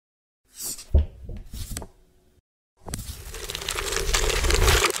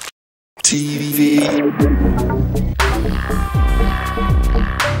TV.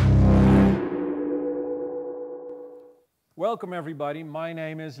 Welcome everybody, my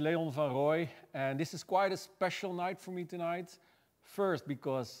name is Leon van Rooij and this is quite a special night for me tonight. First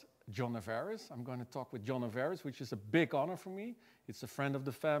because John Nevarez, I'm going to talk with John Nevarez, which is a big honor for me. It's a friend of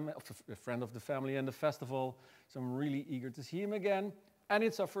the family and the festival, so I'm really eager to see him again. And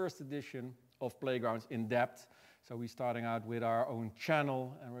it's our first edition of Playgrounds in Depth. So we're starting out with our own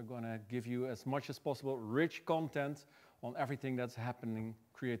channel and we're going to give you as much as possible rich content on everything that's happening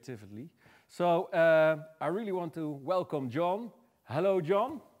creatively. So I really want to welcome John. Hello,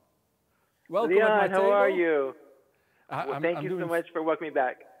 John. Welcome Leon, at my table. How are you? Thank you so much for welcoming me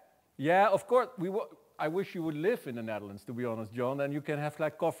back. Yeah, of course. I wish you would live in the Netherlands, to be honest, John, and you can have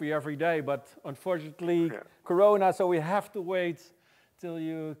like coffee every day. But unfortunately, Corona, so we have to wait till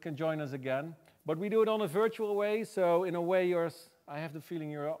you can join us again. But we do it on a virtual way, so in a way, I have the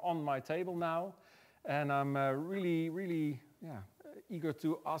feeling you're on my table now, and I'm really eager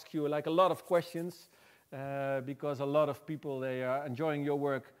to ask you like a lot of questions because a lot of people, they are enjoying your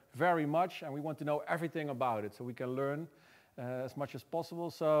work very much, and we want to know everything about it so we can learn as much as possible.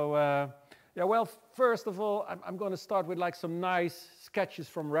 So yeah, well, first of all, I'm going to start with like some nice sketches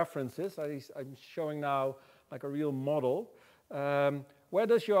from references. I'm showing now like a real model. Where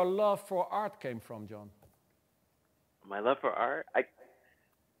does your love for art came from, John? My love for art? I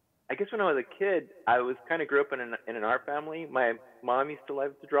guess when I was a kid, I was kind of grew up in an art family. My mom used to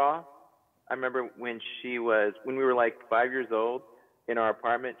love to draw. I remember when we were like 5 years old in our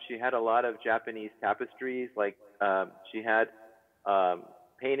apartment, she had a lot of Japanese tapestries. Like she had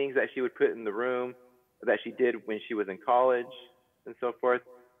paintings that she would put in the room that she did when she was in college and so forth.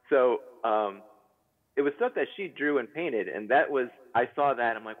 So it was stuff that she drew and painted, and I saw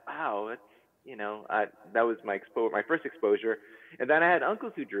that, I'm like, wow, that's, that was my first exposure. And then I had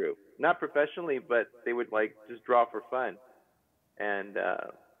uncles who drew, not professionally, but they would like just draw for fun. And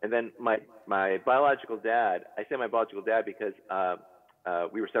then my biological dad, I say my biological dad because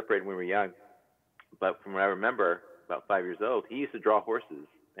we were separated when we were young, but from what I remember, about 5 years old, he used to draw horses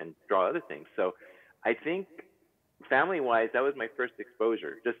and draw other things. So I think family-wise, that was my first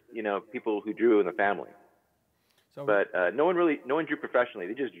exposure, just, people who drew in the family. So, but no one drew professionally.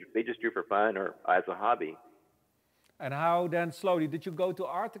 They just drew for fun or as a hobby. And how then slowly, did you go to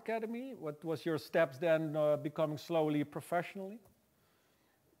art academy? What was your steps then becoming slowly professionally?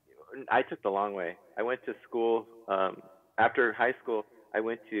 I took the long way. I went to school, after high school, I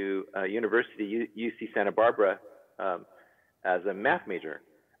went to university, UC Santa Barbara, as a math major.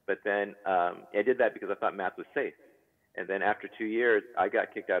 But then I did that because I thought math was safe. And then after 2 years, I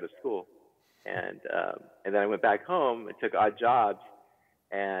got kicked out of school. And then I went back home and took odd jobs.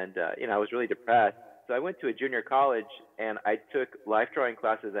 And, I was really depressed. So I went to a junior college and I took life drawing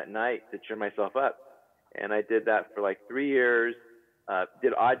classes at night to cheer myself up. And I did that for like 3 years,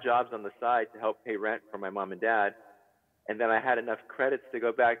 did odd jobs on the side to help pay rent for my mom and dad. And then I had enough credits to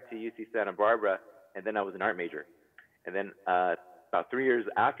go back to UC Santa Barbara, and then I was an art major. And then about 3 years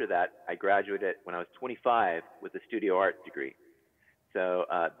after that, I graduated when I was 25 with a studio art degree. So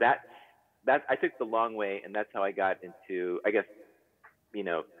I took the long way, and that's how I got into, I guess,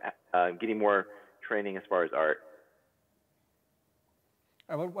 getting more training as far as art.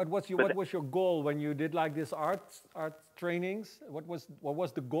 What was your goal when you did like this art trainings? What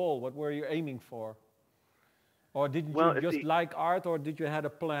was the goal? What were you aiming for? Or did you just like art, or did you had a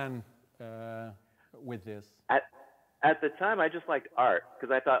plan with this? At the time, I just liked art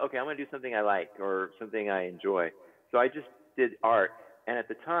because I thought, okay, I'm going to do something I like or something I enjoy. So I just did art. And at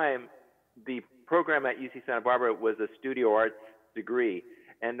the time, the program at UC Santa Barbara was a studio arts degree,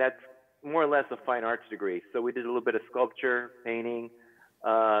 and that's more or less a fine arts degree. So we did a little bit of sculpture, painting,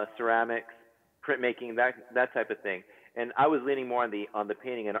 ceramics, printmaking, that type of thing. And I was leaning more on the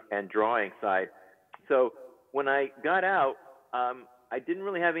painting and drawing side. So when I got out, I didn't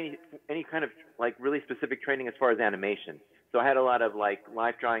really have any kind of like really specific training as far as animation. So I had a lot of like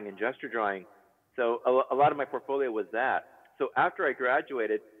life drawing and gesture drawing. So a lot of my portfolio was that. So after I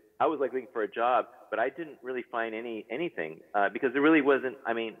graduated, I was like looking for a job, but I didn't really find anything because there really wasn't.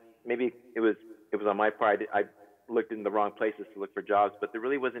 I mean, maybe it was on my part. I looked in the wrong places to look for jobs, but there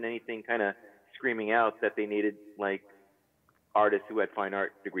really wasn't anything kind of screaming out that they needed like artists who had fine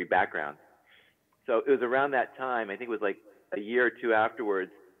art degree background. So it was around that time, I think it was like a year or two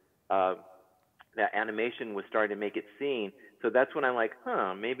afterwards, that animation was starting to make its scene. So that's when I'm like,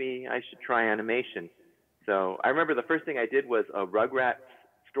 maybe I should try animation. So I remember the first thing I did was a Rugrats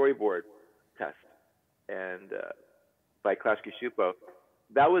storyboard test, and by Klasky Shupo.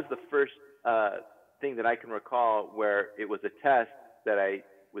 That was the first thing that I can recall where it was a test that I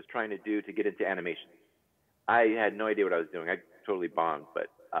was trying to do to get into animation. I had no idea what I was doing. I totally bombed, but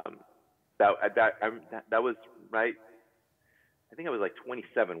that was right. I think I was like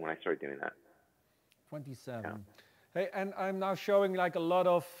 27 when I started doing that. 27. Yeah. Hey, and I'm now showing like a lot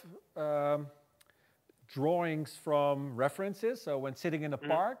of drawings from references. So when sitting in a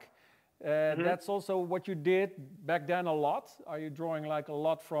park, that's also what you did back then a lot. Are you drawing like a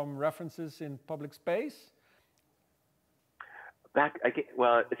lot from references in public space?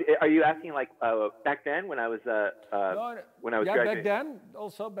 Well, are you asking like back then when I was when I was graduating? Back then,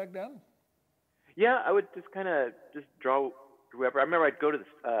 also back then. Yeah, I would just kind of just draw whoever. I remember I'd go to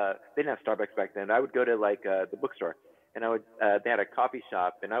they didn't have Starbucks back then. I would go to like the bookstore, and I would they had a coffee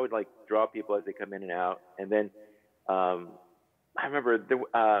shop, and I would like draw people as they come in and out. And then I remember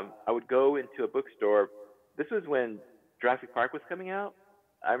I would go into a bookstore. This was when Jurassic Park was coming out.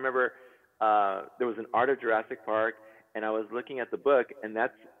 I remember there was an Art of Jurassic Park, and I was looking at the book, and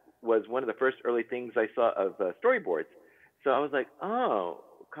that was one of the first early things I saw of storyboards. So I was like, oh,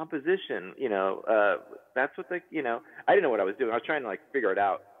 composition, that's what I didn't know what I was doing. I was trying to like figure it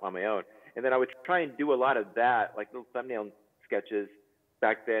out on my own. And then I would try and do a lot of that, like little thumbnail sketches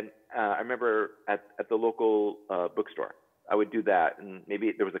back then. I remember at the local bookstore, I would do that. And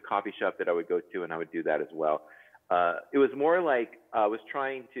maybe there was a coffee shop that I would go to, and I would do that as well. It was more like I was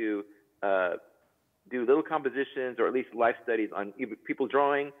trying to do little compositions, or at least life studies on either people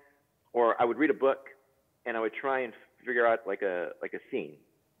drawing, or I would read a book and I would try and figure out like a scene.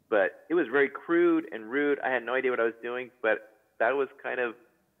 But it was very crude and rude. I had no idea what I was doing, but that was kind of,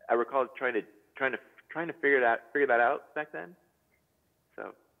 I recall trying to figure that out back then.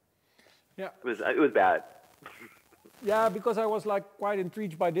 So yeah, it was bad. Yeah, because I was like quite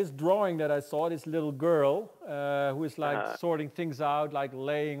intrigued by this drawing that I saw, this little girl who is like sorting things out, like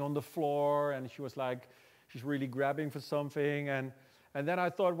laying on the floor, and she was like, she's really grabbing for something. And then I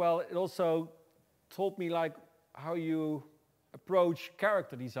thought, well, it also told me like how you approach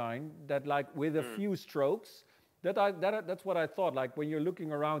character design, that like with a few strokes, that's what I thought. Like when you're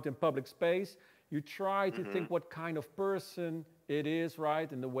looking around in public space, you try to think what kind of person it is, right?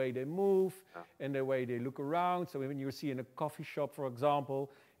 And the way they move, and the way they look around. So when you see in a coffee shop, for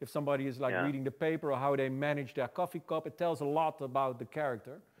example, if somebody is like reading the paper or how they manage their coffee cup, it tells a lot about the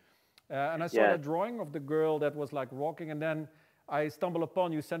character. And I saw a drawing of the girl that was like walking, and then I stumbled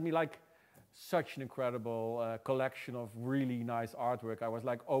upon, you sent me like such an incredible collection of really nice artwork. I was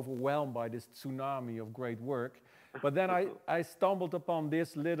like overwhelmed by this tsunami of great work. But then I stumbled upon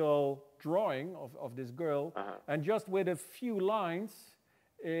this little drawing of this girl, and just with a few lines,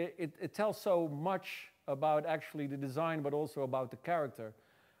 it tells so much about actually the design, but also about the character.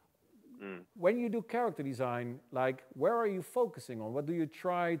 When you do character design, like where are you focusing on? What do you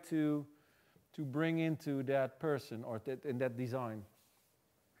try to bring into that person or in that design?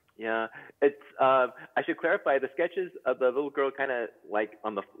 Yeah, it's. I should clarify the sketches of the little girl kind of like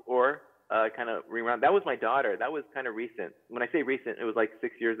on the floor, kind of around. That was my daughter. That was kind of recent. When I say recent, it was like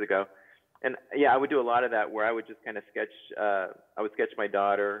 6 years ago. And yeah, I would do a lot of that where I would just kind of sketch. I would sketch my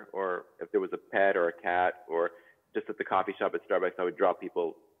daughter, or if there was a pet or a cat, or just at the coffee shop at Starbucks, I would draw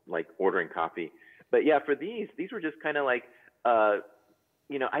people like ordering coffee. But yeah, for these were just kind of like,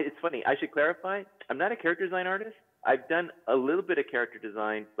 it's funny. I should clarify. I'm not a character design artist. I've done a little bit of character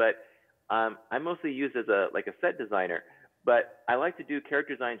design, but I'm mostly used as a set designer. But I like to do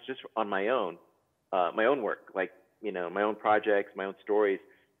character designs just on my own work, like my own projects, my own stories.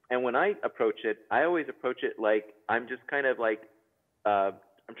 And when I approach it, I always approach it like I'm just kind of like I'm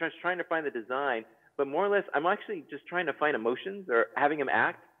trying to find the design, but more or less I'm actually just trying to find emotions or having them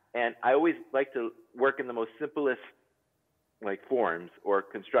act. And I always like to work in the most simplest like forms or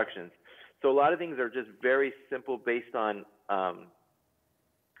constructions. So a lot of things are just very simple based on a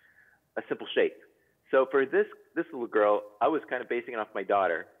simple shape. So for this little girl, I was kind of basing it off my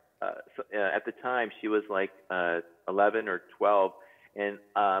daughter. At the time, she was like 11 or 12, and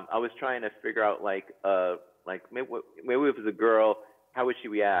I was trying to figure out like maybe if it was a girl, how would she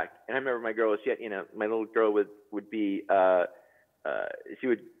react? And I remember my girl, my little girl would be she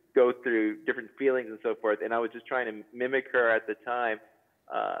would go through different feelings and so forth, and I was just trying to mimic her at the time.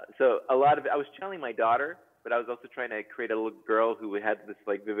 So a lot of it, I was channeling my daughter, but I was also trying to create a little girl who had this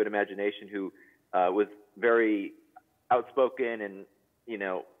like vivid imagination, who was very outspoken and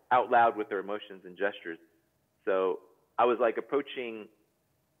out loud with her emotions and gestures. So I was like approaching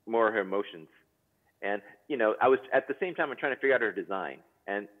more her emotions, and I was at the same time I'm trying to figure out her design,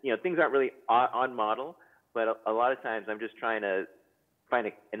 and things aren't really on model, but a lot of times I'm just trying to find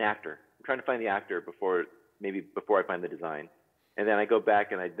an actor. I'm trying to find the actor before I find the design. And then I go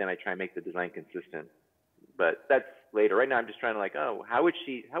back and I try and make the design consistent. but that's later. Right now, I'm just trying to like, oh, how would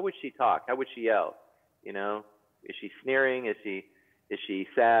she talk? How would she yell? You know, is she sneering? Is she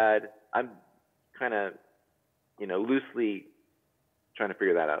sad? I'm kind of, you know, loosely trying to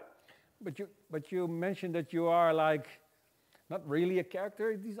figure that out. But you mentioned that you are like not really a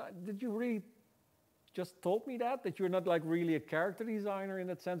character designer. Did you really just told me that you're not like really a character designer in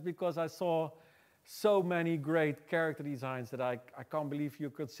that sense? Because I saw so many great character designs that I can't believe you're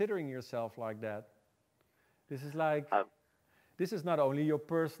considering yourself like that. This is like, this is not only your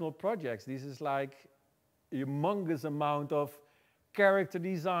personal projects. This is like a humongous amount of character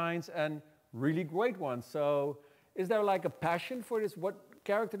designs and really great ones. So is there like a passion for this? What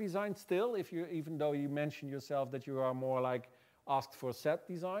character design still, if you, even though you mentioned yourself that you are more like asked for set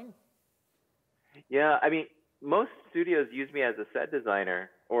design? Yeah, I mean, most studios use me as a set designer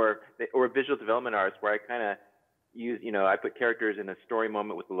or a visual development artist, where I kind of use, you know, I put characters in a story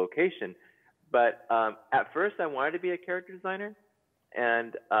moment with the location. But at first, I wanted to be a character designer,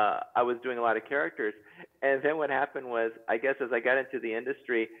 and I was doing a lot of characters. And then what happened was, I guess as I got into the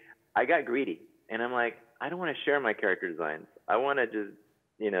industry, I got greedy, and I'm like, I don't want to share my character designs. I want to just,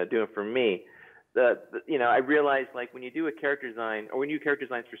 you know, do it for me. You know, I realized like when you do a character design or when you do character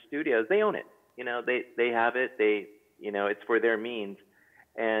designs for studios, they own it. You know, they have it. You know, it's for their means.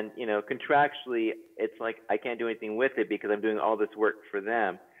 And, you know, contractually, it's like I can't do anything with it because I'm doing all this work for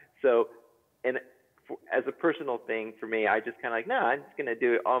them. So, and as a personal thing for me, I just kind of like, no, I'm just going to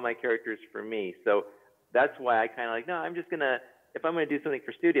do all my characters for me. So that's why I kind of like, no, I'm just going to, if I'm going to do something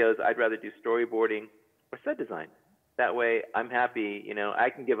for studios, I'd rather do storyboarding or set design. That way I'm happy, you know, I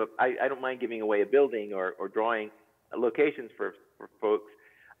can give up, I don't mind giving away a building or drawing locations for folks.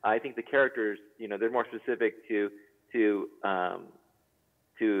 I think the characters, you know, they're more specific to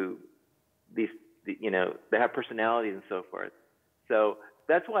these, you know, they have personalities and so forth. So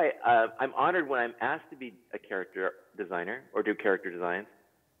that's why I'm honored when I'm asked to be a character designer or do character designs,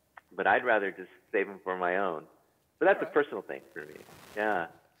 but I'd rather just save them for my own. But that's a personal thing for me. Yeah.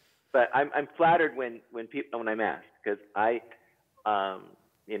 But I'm flattered when I'm asked, because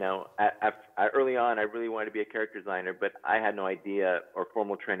you know, early on, I really wanted to be a character designer, but I had no idea or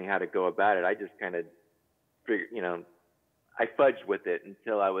formal training how to go about it. I just kind of figured, you know, I fudged with it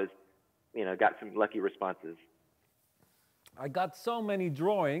until I was, you know, got some lucky responses. I got so many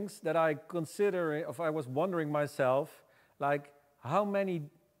drawings that I consider, if I was wondering myself, like how many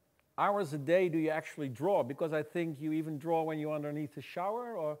hours a day do you actually draw? Because I think you even draw when you're underneath the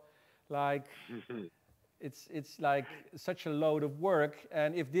shower, or like, it's like such a load of work.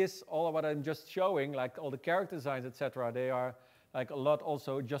 And if this, all of what I'm just showing, like all the character designs, etc., they are like a lot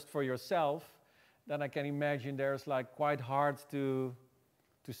also just for yourself, then I can imagine there's like quite hard to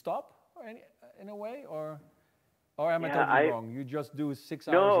stop in a way, or am I totally wrong? You just do 6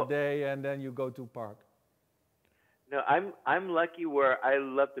 hours a day and then you go to park. No, I'm lucky where I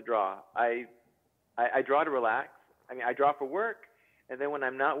love to draw. I draw to relax. I mean, I draw for work, and then when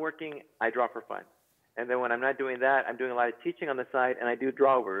I'm not working, I draw for fun. And then when I'm not doing that, I'm doing a lot of teaching on the side, and I do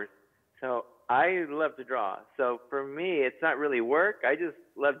drawovers. So I love to draw. So for me, it's not really work. I just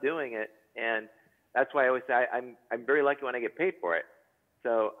love doing it, and that's why I always say I'm very lucky when I get paid for it.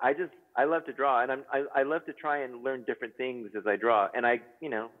 So I love to draw, and I love to try and learn different things as I draw. And you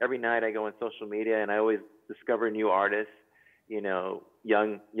know, every night I go on social media, and I always discover new artists, you know,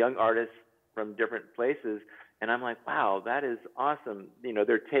 young artists from different places, and I'm like, wow, that is awesome. You know,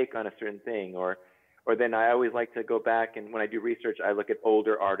 their take on a certain thing, or then I always like to go back, and when I do research, I look at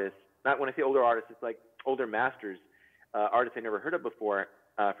older artists. Not when I say older artists, it's like older masters, artists I never heard of before,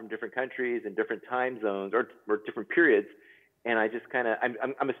 from different countries and different time zones or different periods. And I just kind of,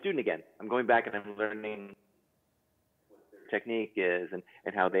 I'm a student again. I'm going back and I'm learning what their technique is and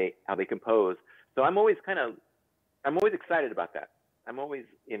how they compose. So I'm always excited about that. I'm always,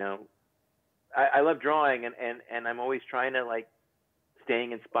 you know, I love drawing, and I'm always trying to like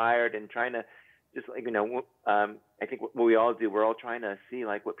staying inspired and trying to just like, you know, I think what we all do, we're all trying to see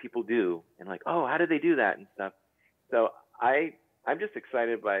like what people do and like, oh, how do they do that and stuff. So I'm just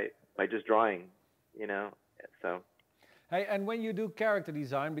excited by just drawing, you know, so. Hey, and when you do character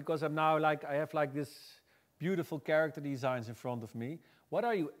design, because I'm now like, I have like this beautiful character designs in front of me, what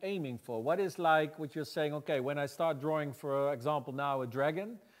are you aiming for? What is like what you're saying, okay, when I start drawing, for example, now a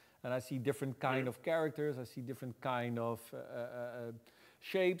dragon, and I see different kind of characters, I see different kind of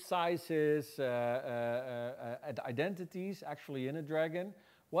shapes, sizes, identities actually in a dragon.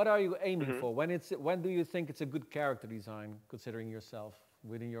 What are you aiming for? When do you think it's a good character design, considering yourself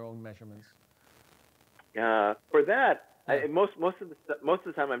within your own measurements? For that, most of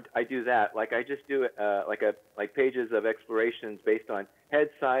the time I do that. Like I just do like pages of explorations based on head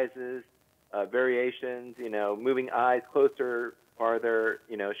sizes, variations, moving eyes closer, farther,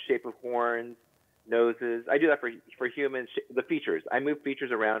 shape of horns, noses. I do that for humans, the features. I move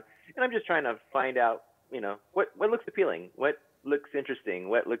features around, and I'm just trying to find out, what looks appealing, what looks interesting,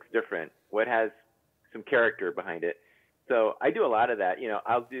 what looks different, what has some character behind it. So I do a lot of that.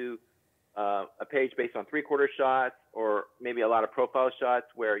 I'll do a page based on 3/4 shots, or maybe a lot of profile shots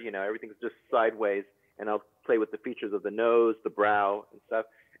where everything's just sideways, and I'll play with the features of the nose, the brow, and stuff.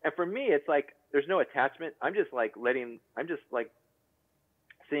 And for me, it's like there's no attachment. I'm just like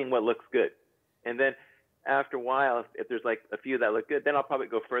seeing what looks good. And then after a while, if there's like a few that look good, then I'll probably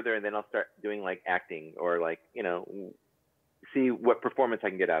go further, and then I'll start doing like acting, or like, see what performance I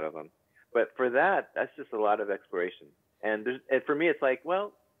can get out of them. But for that's just a lot of exploration. And for me, it's like,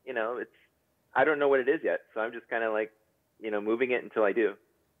 well, I don't know what it is yet. So I'm just kind of like, moving it until I do.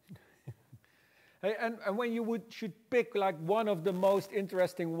 Hey, and when you should pick like one of the most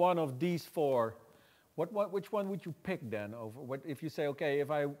interesting one of these four, which one would you pick then? If you say, okay, if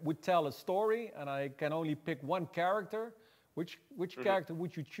I would tell a story and I can only pick one character, which character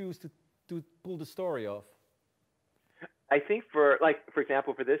would you choose to pull the story off? I think for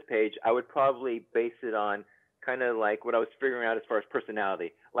example, for this page, I would probably base it on kind of like what I was figuring out as far as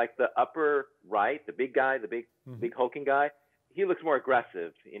personality. Like the upper right, the big guy, the big hulking guy, he looks more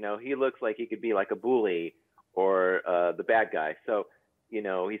aggressive. He looks like he could be like a bully or the bad guy. So,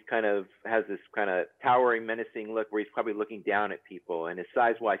 he's kind of has this kind of towering, menacing look where he's probably looking down at people, and his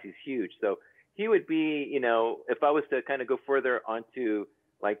size-wise, he's huge. So he would be, if I was to kind of go further onto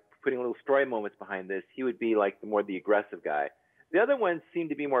like putting little story moments behind this, he would be like the aggressive guy. The other ones seem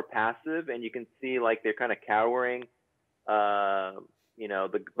to be more passive, and you can see like they're kind of cowering. The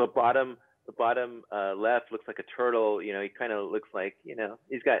bottom left looks like a turtle. He kind of looks like,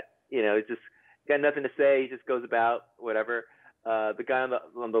 he's got, he's just got nothing to say. He just goes about whatever. The guy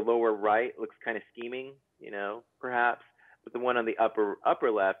on the lower right looks kind of scheming, perhaps. But the one on the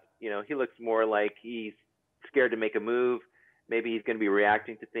upper left, he looks more like he's scared to make a move. Maybe he's going to be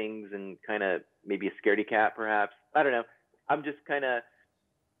reacting to things and kind of maybe a scaredy cat, perhaps. I don't know. I'm just kind of,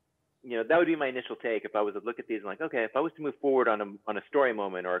 that would be my initial take if I was to look at these and like, okay, if I was to move forward on a story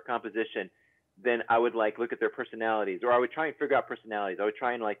moment or a composition, then I would like look at their personalities, or I would try and figure out personalities. I would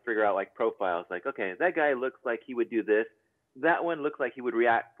try and like figure out like profiles, like, okay, that guy looks like he would do this. That one looks like he would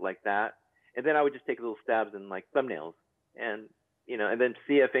react like that. And then I would just take little stabs and like thumbnails and, and then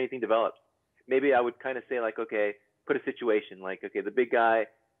see if anything develops. Maybe I would kind of say like, okay, put a situation like, okay, the big guy,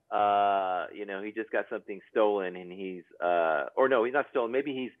 he just got something stolen, and he's or no, he's not stolen.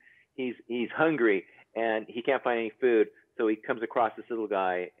 Maybe he's hungry and he can't find any food, so he comes across this little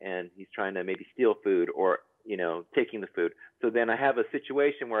guy and he's trying to maybe steal food or taking the food. So then I have a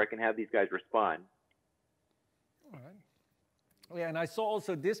situation where I can have these guys respond. All right. Yeah, and I saw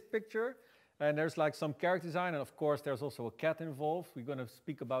also this picture, and there's like some character design, and of course there's also a cat involved. We're going to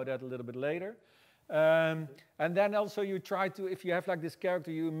speak about that a little bit later. And then also you try to, if you have like this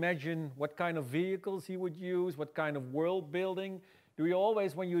character, you imagine what kind of vehicles he would use, what kind of world building. Do you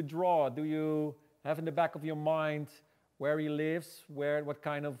always, when you draw, do you have in the back of your mind where he lives, what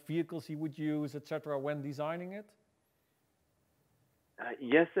kind of vehicles he would use, etc., when designing it?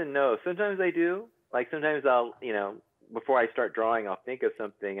 Yes and no. Sometimes I do. Like sometimes I'll, before I start drawing, I'll think of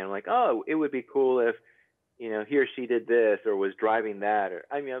something and I'm like, oh, it would be cool if, he or she did this or was driving that. Or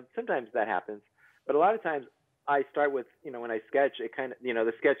sometimes that happens. But a lot of times I start with, when I sketch, it kind of,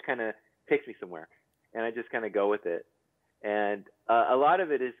 the sketch kind of takes me somewhere, and I just kind of go with it. And a lot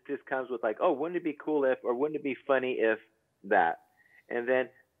of it just comes with like, oh, wouldn't it be cool if, or wouldn't it be funny if that? And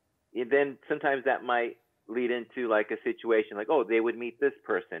then sometimes that might lead into like a situation like, oh, they would meet this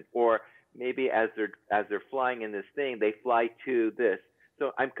person, or maybe as they're flying in this thing, they fly to this.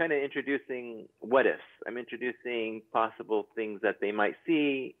 So I'm kind of introducing what ifs. I'm introducing possible things that they might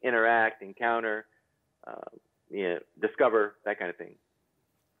see, interact, encounter, discover, that kind of thing.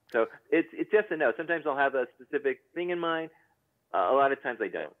 So it's yes and no. Sometimes I'll have a specific thing in mind. A lot of times I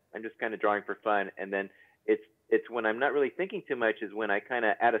don't. I'm just kind of drawing for fun. And then it's when I'm not really thinking too much is when I kind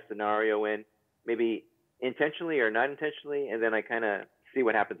of add a scenario in, maybe intentionally or not intentionally, and then I kind of see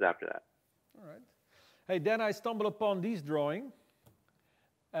what happens after that. All right. Hey, then I stumbled upon this drawing.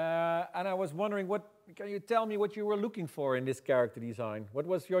 And I was wondering, can you tell me what you were looking for in this character design? What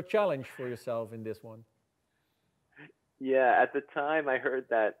was your challenge for yourself in this one? Yeah, at the time I heard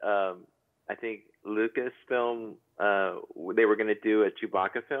that I think Lucasfilm, they were going to do a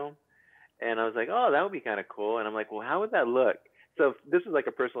Chewbacca film. And I was like, oh, that would be kind of cool. And I'm like, well, how would that look? So this was like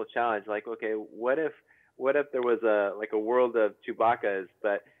a personal challenge. Like, okay, what if there was a world of Chewbaccas,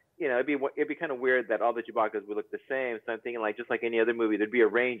 but it'd be kind of weird that all the Chewbaccas would look the same. So I'm thinking like just like any other movie, there'd be a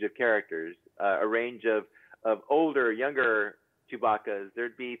range of characters, a range of older, younger Chewbaccas.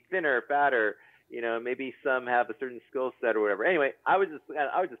 There'd be thinner, fatter. Maybe some have a certain skill set or whatever. Anyway, I was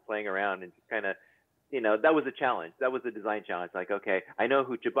just playing around and just kind of, that was a challenge. That was a design challenge. Like, okay, I know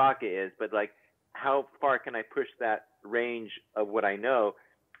who Chewbacca is, but like, how far can I push that range of what I know,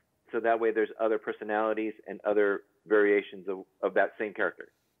 so that way there's other personalities and other variations of that same character.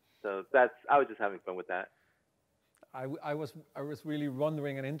 So I was just having fun with that. I was really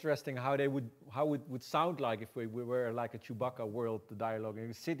wondering and interesting how it would sound like if we were like a Chewbacca world, the dialogue in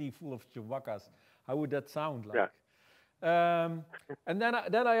a city full of Chewbaccas. How would that sound like? Yeah. And then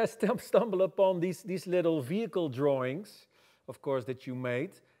I stumbled upon these little vehicle drawings, of course, that you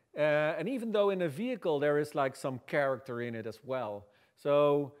made. And even though in a vehicle there is like some character in it as well.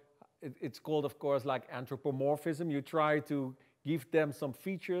 So it's called, of course, like anthropomorphism. You try to give them some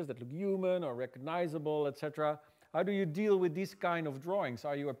features that look human or recognizable, etc. How do you deal with these kind of drawings?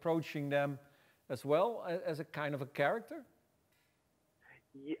 Are you approaching them as well as a kind of a character?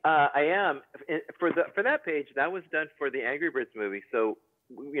 I am. For that page, that was done for the Angry Birds movie. So,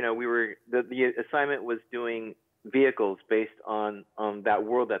 the assignment was doing vehicles based on that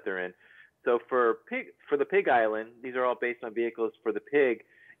world that they're in. So for the Pig Island, these are all based on vehicles for the pig.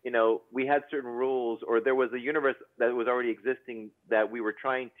 We had certain rules, or there was a universe that was already existing that we were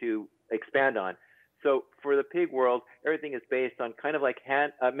trying to expand on. So for the pig world, everything is based on kind of like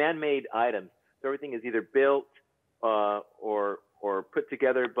man-made items. So everything is either built or put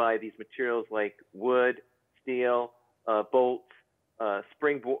together by these materials like wood, steel, bolts,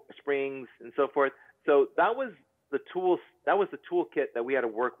 springs, and so forth. So that was the toolkit that we had to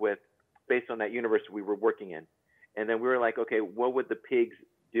work with based on that universe we were working in. And then we were like, okay, what would the pigs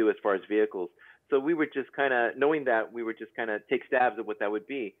do as far as vehicles? So we would just kind of, knowing that, we would just kind of take stabs at what that would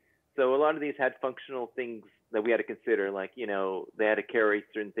be. So a lot of these had functional things that we had to consider, like, they had to carry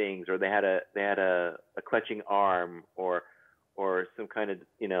certain things, or they had a clutching arm, or some kind of,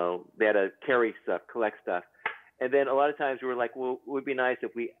 they had to carry stuff, collect stuff. And then a lot of times we were like, well, it would be nice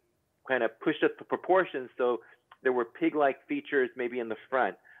if we kind of pushed up the proportions so there were pig-like features maybe in the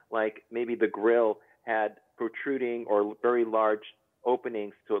front, like maybe the grill had protruding or very large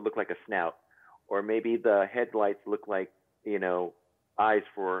openings so it looked like a snout, or maybe the headlights looked like, eyes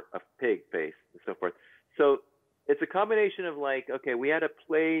for a pig face and so forth. So it's a combination of like, okay, we had to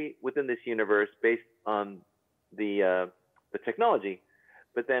play within this universe based on the technology,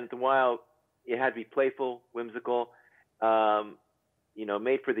 but then while it had to be playful, whimsical,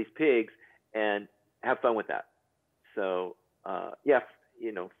 made for these pigs, and have fun with that. So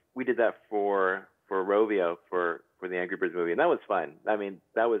we did that for Rovio for the Angry Birds movie, and that was fun. I mean,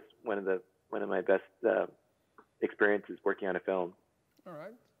 that was one of my best experiences working on a film. All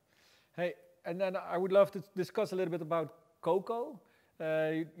right. Hey, and then I would love to discuss a little bit about Coco.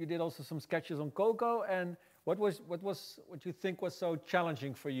 You did also some sketches on Coco, and what you think was so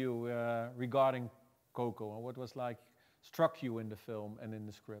challenging for you regarding Coco, and what was like struck you in the film and in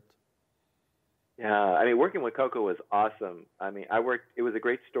the script? Yeah, I mean, working with Coco was awesome. I mean, it was a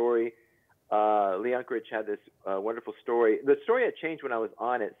great story. Lee Unkrich had this wonderful story. The story had changed when I was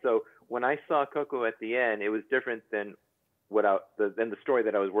on it. So when I saw Coco at the end, it was different than the story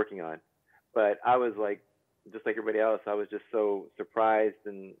that I was working on. But I was like, just like everybody else, I was just so surprised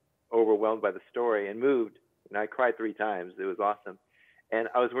and overwhelmed by the story and moved. And I cried 3 times. It was awesome. And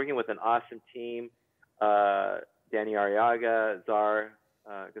I was working with an awesome team, Danny Arriaga, Zar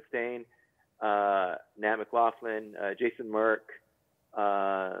Gastain, Nat McLaughlin, Jason Merck.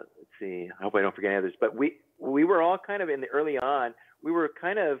 Let's see, I hope I don't forget any others. But we were all kind of in the early on. We were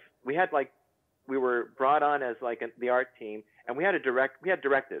brought on as like the art team, and we had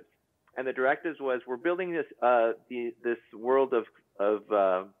directives. And the directives was, we're building this world of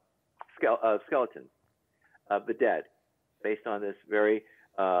skeletons, of the dead, based on this very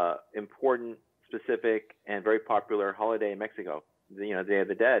important, specific, and very popular holiday in Mexico, the Day of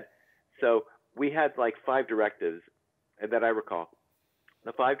the Dead. So we had like 5 directives that I recall.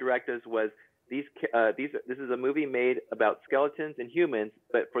 The 5 directives was this is a movie made about skeletons and humans,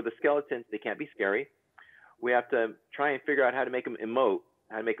 but for the skeletons, they can't be scary. We have to try and figure out how to make them emote,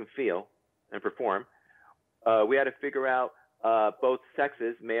 how to make them feel and perform. We had to figure out both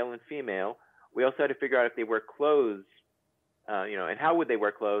sexes, male and female. We also had to figure out if they wear clothes, and how would they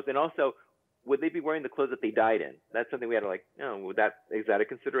wear clothes, and also would they be wearing the clothes that they died in? That's something we had to is that a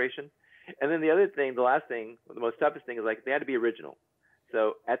consideration? And then the last thing, the most toughest thing is like they had to be original.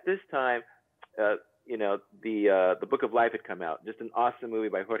 So at this time, the Book of Life had come out, just an awesome movie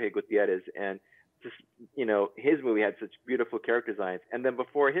by Jorge Gutierrez, and just, his movie had such beautiful character designs. And then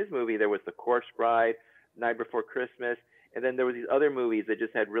before his movie, there was The Corpse Bride, Night Before Christmas, and then there was these other movies that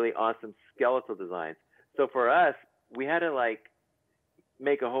just had really awesome skeletal designs. So for us, we had to like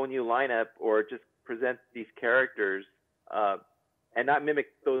make a whole new lineup or just present these characters and not mimic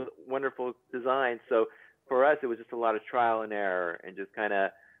those wonderful designs. So for us, it was just a lot of trial and error and just kind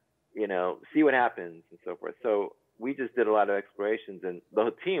of, see what happens and so forth. So we just did a lot of explorations, and the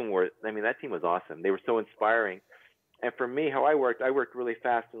whole team that team was awesome. They were so inspiring. And for me, how I worked really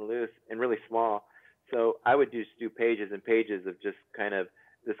fast and loose and really small. So I would just do pages and pages of just kind of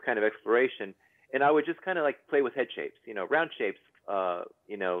this kind of exploration. And I would just kind of like play with head shapes, round shapes,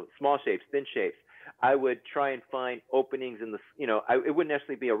 small shapes, thin shapes. I would try and find openings in the, it wouldn't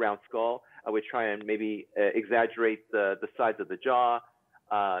necessarily be a round skull. I would try and maybe exaggerate the size of the jaw.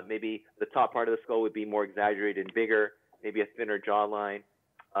 Maybe the top part of the skull would be more exaggerated and bigger, maybe a thinner jawline.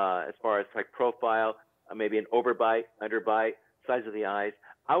 As far as like profile, maybe an overbite, underbite, size of the eyes.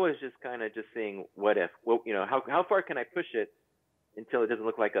 I was just kind of just seeing what if, how far can I push it until it doesn't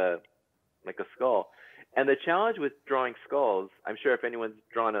look like a skull. And the challenge with drawing skulls, I'm sure if anyone's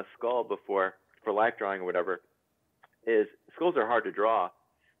drawn a skull before for life drawing or whatever, is skulls are hard to draw.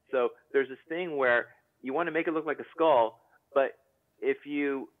 So there's this thing where you want to make it look like a skull, but if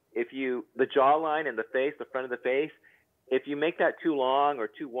you the jawline and the face, the front of the face, if you make that too long or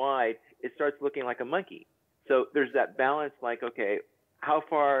too wide, it starts looking like a monkey. So there's that balance, like, okay, how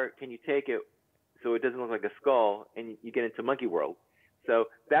far can you take it so it doesn't look like a skull and you get into monkey world? So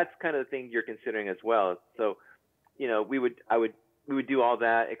that's kind of the thing you're considering as well. So, we would do all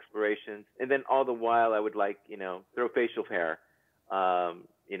that explorations, and then all the while I would throw facial hair,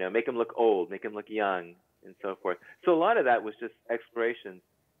 make them look old, make them look young, and so forth. So a lot of that was just explorations.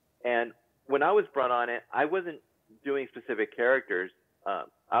 And when I was brought on it, I wasn't doing specific characters.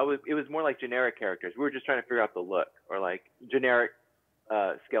 It was more like generic characters. We were just trying to figure out the look, or like generic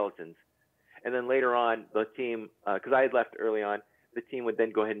skeletons. And then later on, the team, because I had left early on, the team would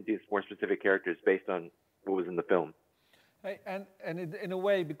then go ahead and do more specific characters based on what was in the film. Hey, and in a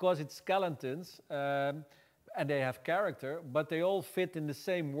way, because it's skeletons, and they have character, but they all fit in the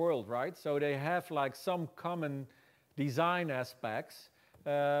same world, right? So they have like some common design aspects.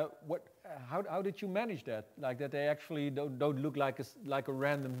 How did you manage that? Like that they actually don't look like a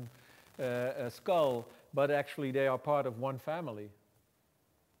random skull, but actually they are part of one family.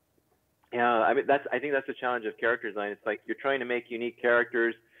 Yeah, I think that's the challenge of character design. It's like you're trying to make unique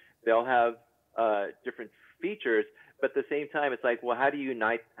characters. They all have different features, but at the same time, it's like, well, how do you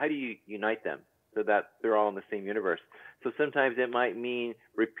unite them so that they're all in the same universe? So sometimes it might mean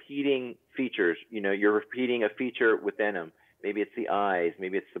repeating features. You're repeating a feature within them. Maybe it's the eyes,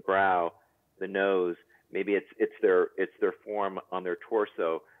 maybe it's the brow, the nose, maybe it's their form on their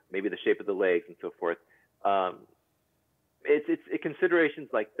torso, maybe the shape of the legs, and so forth. It's considerations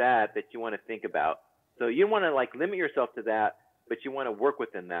like that you want to think about. So you want to like limit yourself to that, but you want to work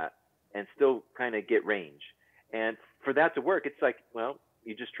within that and still kind of get range. And for that to work, it's like, well,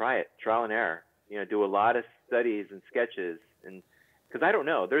 you just try it, trial and error. Do a lot of studies and sketches, and because I don't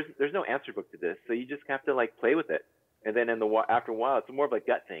know, there's no answer book to this, so you just have to like play with it. And then after a while, it's more of a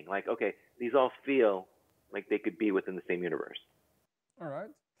gut thing. Like, okay, these all feel like they could be within the same universe. All right.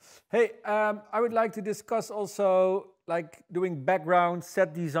 Hey, I would like to discuss also like doing background,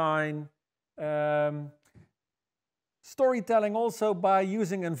 set design, storytelling also by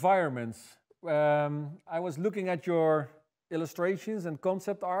using environments. I was looking at your illustrations and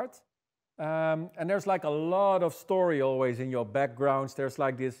concept art, and there's like a lot of story always in your backgrounds. There's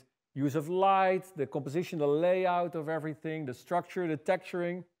like this use of light, the composition, the layout of everything, the structure, the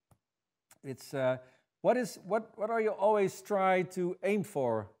texturing. It's what are you always try to aim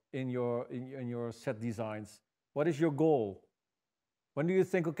for in your set designs? What is your goal? When do you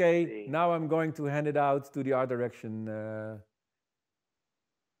think, okay, now I'm going to hand it out to the art direction?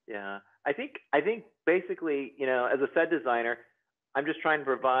 Yeah, I think basically, as a set designer, I'm just trying to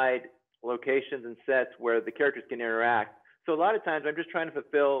provide locations and sets where the characters can interact. So a lot of times I'm just trying to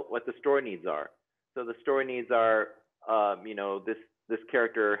fulfill what the story needs are. So the story needs are, this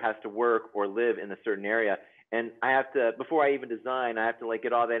character has to work or live in a certain area. And I have to, before I even design, I have to like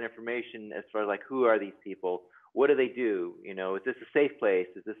get all that information as far as like, who are these people? What do they do? Is this a safe place?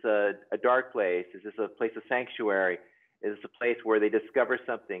 Is this a dark place? Is this a place of sanctuary? Is this a place where they discover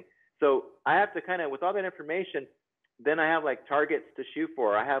something? So I have to kind of, with all that information, then I have like targets to shoot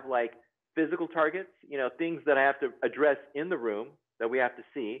for. I have like physical targets, things that I have to address in the room that we have to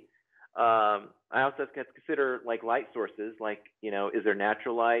see. I also have to consider like light sources, like, is there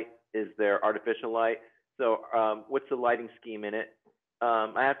natural light? Is there artificial light? So what's the lighting scheme in it?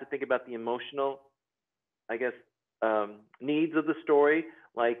 I have to think about the emotional I guess, needs of the story.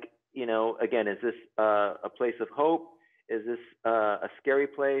 Like, you know, again, is this a place of hope? Is this a scary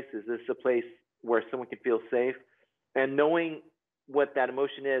place? Is this a place where someone can feel safe? And knowing what that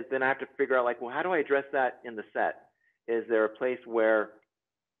emotion is, then I have to figure out, like, well, how do I address that in the set? Is there a place where,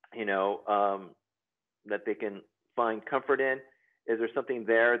 you know, that they can find comfort in? Is there something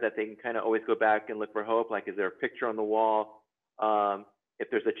there that they can kind of always go back and look for hope? Like, is there a picture on the wall? If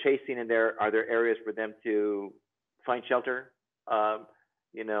there's a chase scene in there, are there areas for them to find shelter?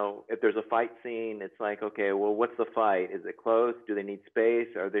 You know, if there's a fight scene, it's like, okay, well, what's the fight? Is it close? Do they need space?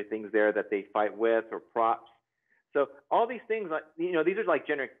 Are there things there that they fight with, or props? So all these things, like, you know, these are like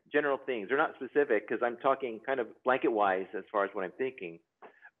general things. They're not specific because I'm talking kind of blanket-wise as far as what I'm thinking.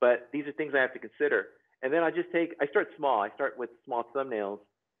 But these are things I have to consider. And then I start small. I start with small thumbnails,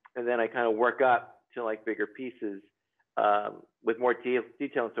 and then I kind of work up to like bigger pieces with more detail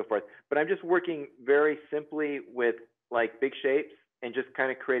and so forth. But I'm just working very simply with like big shapes and just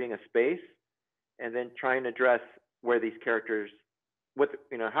kind of creating a space, and then trying to address where these characters,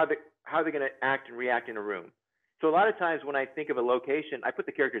 you know, how they're going to act and react in a room. So a lot of times when I think of a location, I put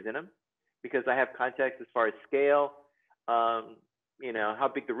the characters in them because I have context as far as scale, you know, how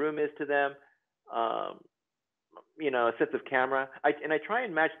big the room is to them, you know, a sense of camera. And I try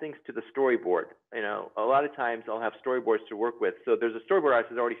and match things to the storyboard. You know, a lot of times I'll have storyboards to work with. So there's a storyboard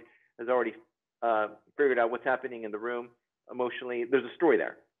artist has already figured out what's happening in the room emotionally. There's a story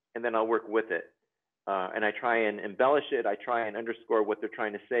there, and then I'll work with it. And I try and embellish it. I try and underscore what they're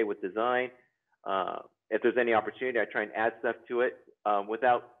trying to say with design. If there's any opportunity, I try and add stuff to it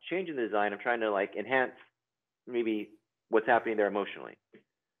without changing the design. I'm trying to like enhance maybe what's happening there emotionally.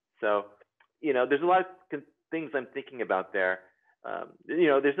 So, you know, there's a lot of things I'm thinking about there. You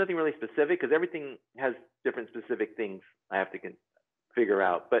know, there's nothing really specific because everything has different specific things I have to figure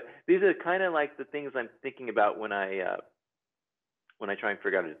out. But these are kind of like the things I'm thinking about when I try and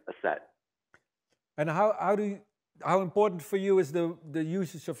figure out a set. And how important for you is the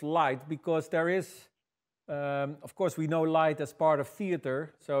usage of light? Because there is, of course, we know light as part of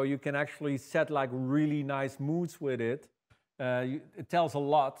theater, so you can actually set like really nice moods with it. It tells a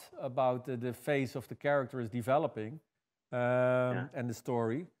lot about the phase of the character is developing and the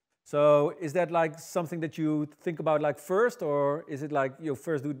story. So is that like something that you think about like first, or is it like you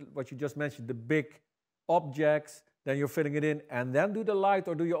first do what you just mentioned, the big objects, then you're filling it in and then do the light,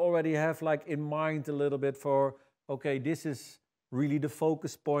 or do you already have like in mind a little bit for, okay, this is really the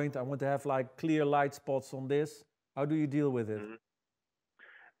focus point, I want to have like clear light spots on this? How do you deal with it? Mm-hmm.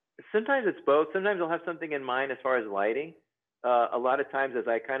 Sometimes it's both. Sometimes I'll have something in mind as far as lighting. A lot of times as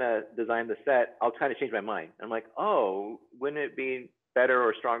I kind of design the set, I'll kind of change my mind. I'm like, oh, wouldn't it be better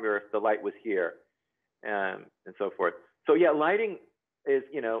or stronger if the light was here, and so forth. So yeah, lighting is,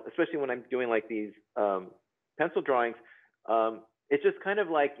 you know, especially when I'm doing like these pencil drawings, it's just kind of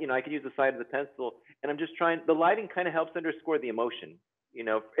like, you know, I can use the side of the pencil, and I'm just trying, the lighting kind of helps underscore the emotion. You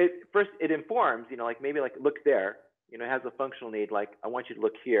know, first it informs, you know, like maybe like look there, you know, it has a functional need, like I want you to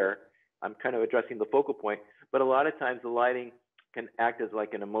look here. I'm kind of addressing the focal point, but a lot of times the lighting can act as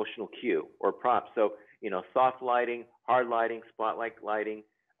like an emotional cue or prop. So, you know, soft lighting, hard lighting, spotlight lighting.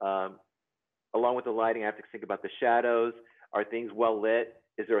 Along with the lighting, I have to think about the shadows. Are things well lit?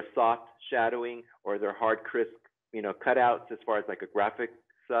 Is there a soft shadowing, or are there hard, crisp, you know, cutouts as far as like a graphic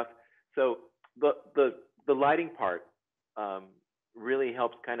stuff? So the lighting part really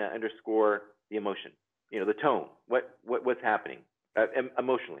helps kind of underscore the emotion, you know, the tone, what's happening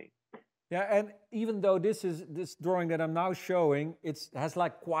emotionally. Yeah, and even though this drawing that I'm now showing, it has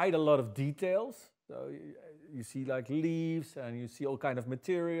like quite a lot of details. So you see like leaves, and you see all kind of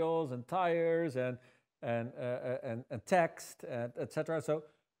materials and tires and text, etc. So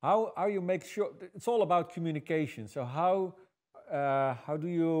how you make sure it's all about communication? So how do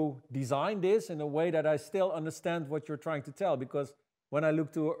you design this in a way that I still understand what you're trying to tell? Because when I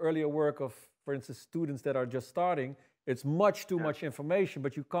look to earlier work of, for instance, students that are just starting, it's much too much information,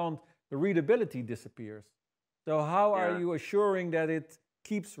 but you can't. The readability disappears. So how are you assuring that it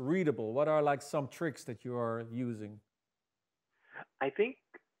keeps readable? What are like some tricks that you are using? I think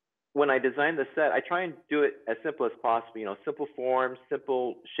when I design the set, I try and do it as simple as possible, you know, simple forms,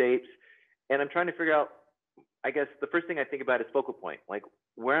 simple shapes. And I'm trying to figure out, I guess the first thing I think about is focal point. Like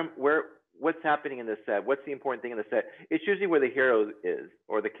what's happening in the set? What's the important thing in the set? It's usually where the hero is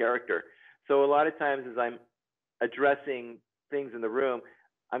or the character. So a lot of times as I'm addressing things in the room,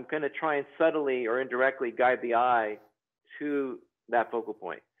 I'm going to try and subtly or indirectly guide the eye to that focal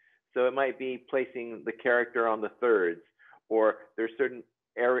point. So it might be placing the character on the thirds, or there's certain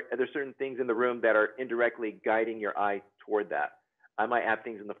things in the room that are indirectly guiding your eye toward that. I might have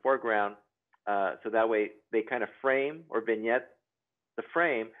things in the foreground So that way they kind of frame or vignette the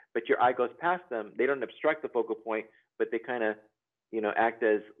frame, but your eye goes past them. They don't obstruct the focal point, but they kind of, act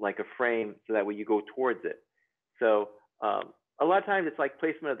as like a frame, so that way you go towards it. So a lot of times it's like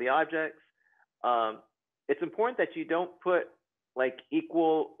placement of the objects. It's important that you don't put like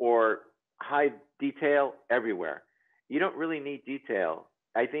equal or high detail everywhere. You don't really need detail,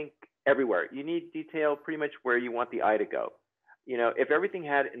 I think, everywhere. You need detail pretty much where you want the eye to go. If everything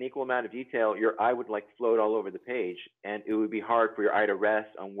had an equal amount of detail, your eye would like float all over the page, and it would be hard for your eye to rest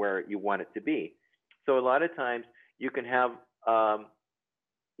on where you want it to be. So a lot of times you can have,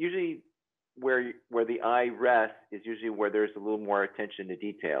 usually where the eye rests is usually where there's a little more attention to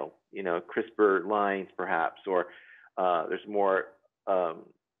detail, crisper lines perhaps, or there's more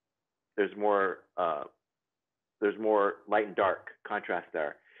light and dark contrast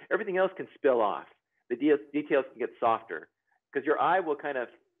there. Everything else can spill off. The details can get softer, because your eye will kind of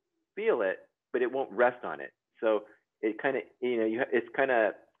feel it, but it won't rest on it. So it kind of, it's kind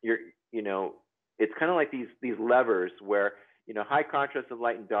of it's kind of like these levers where, high contrast of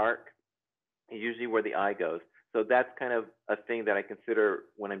light and dark is usually where the eye goes. So that's kind of a thing that I consider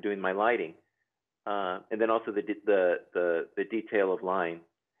when I'm doing my lighting. And then also the detail of line.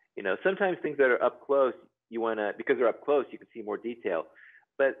 Sometimes things that are up close, because they're up close, you can see more detail,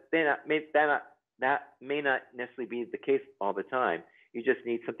 but that may not necessarily be the case all the time. You just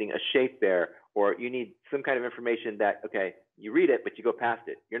need a shape there, or you need some kind of information that, okay, you read it, but you go past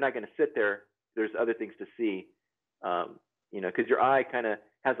it. You're not going to sit there. There's other things to see, because your eye kind of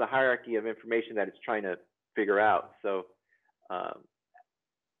has a hierarchy of information that it's trying to figure out. So I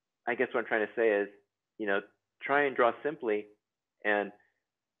guess what I'm trying to say is, try and draw simply. And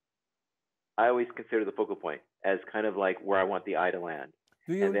I always consider the focal point as kind of like where I want the eye to land.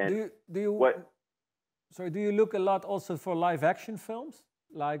 Do you look a lot also for live action films,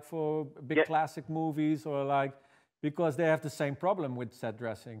 like for big classic movies, or like, because they have the same problem with set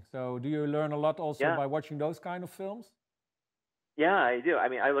dressing? So do you learn a lot also by watching those kind of films? Yeah, I do. I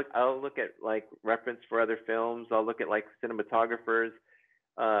mean, I'll look at like reference for other films. I'll look at like cinematographers.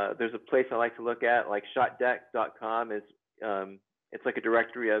 There's a place I like to look at, like shotdeck.com is, it's like a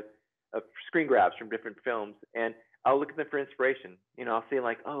directory of screen grabs from different films, and I'll look at them for inspiration. I'll see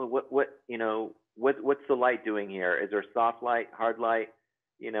like, oh, what's the light doing here? Is there soft light, hard light?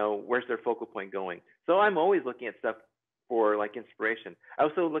 Where's their focal point going? So I'm always looking at stuff for like inspiration. I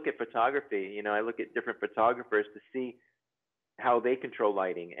also look at photography. I look at different photographers to see how they control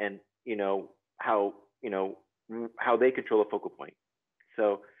lighting, and how they control a focal point.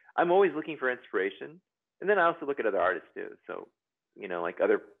 So I'm always looking for inspiration, and then I also look at other artists too. So like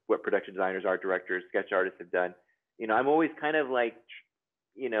what production designers, art directors, sketch artists have done. I'm always kind of like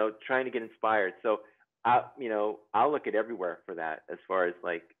trying to get inspired. So I'll look at everywhere for that, as far as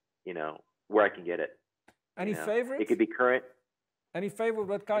like where I can get it. Any favorites? It could be current. Any favorite?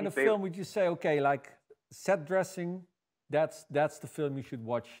 What kind of film would you say? Okay, like set dressing. That's the film you should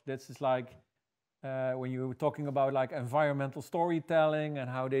watch. This is like when you were talking about like environmental storytelling and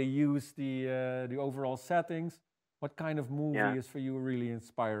how they use the overall settings. What kind of movie is for you really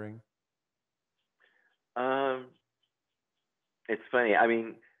inspiring? It's funny. I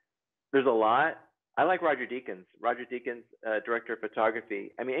mean, there's a lot. I like Roger Deakins. Roger Deakins, director of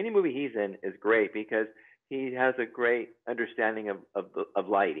photography. I mean, any movie he's in is great, because he has a great understanding of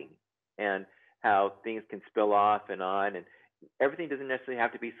lighting and how things can spill off and on, and everything doesn't necessarily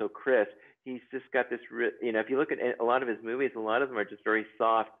have to be so crisp. He's just got this, if you look at a lot of his movies, a lot of them are just very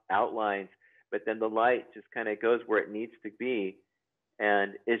soft outlines, but then the light just kind of goes where it needs to be,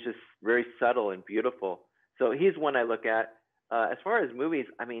 and it's just very subtle and beautiful. So he's one I look at. As far as movies,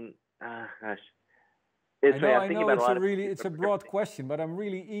 I mean, gosh. I know it's a broad question, but I'm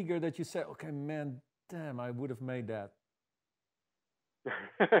really eager that you say, okay, man, damn, I would have made that.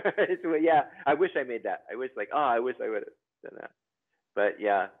 Yeah, I wish I made that. I wish I would have done that. But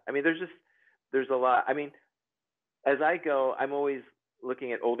yeah, I mean, there's a lot. I mean, as I go, I'm always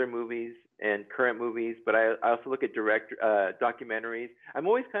looking at older movies and current movies, but I also look at documentaries. I'm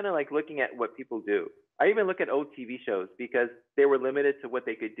always kind of like looking at what people do. I even look at old TV shows, because they were limited to what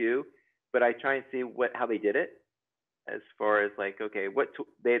they could do, but I try and see how they did it, as far as like, okay,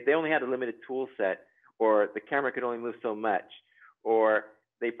 they only had a limited tool set, or the camera could only move so much, or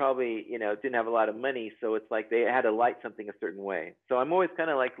they probably didn't have a lot of money, so it's like they had to light something a certain way. So I'm always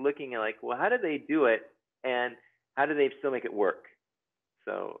kind of like looking at like, well, how did they do it, and how do they still make it work?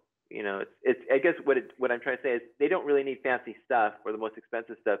 So it's I guess what I'm trying to say is, they don't really need fancy stuff or the most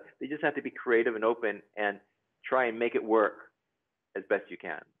expensive stuff. They just have to be creative and open and try and make it work as best you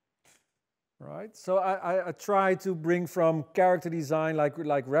can. Right. So I try to bring from character design, like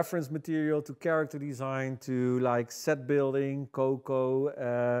reference material, to character design, to like set building,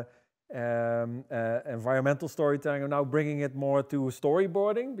 Coco, environmental storytelling. I'm now bringing it more to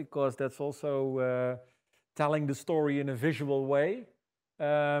storyboarding, because that's also telling the story in a visual way.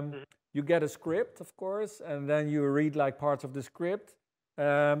 You get a script, of course, and then you read like parts of the script.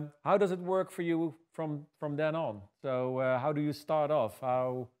 How does it work for you from then on? So how do you start off?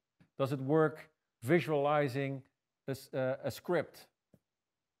 How does it work visualizing a script?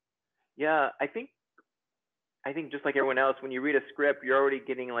 Yeah, I think just like everyone else, when you read a script, you're already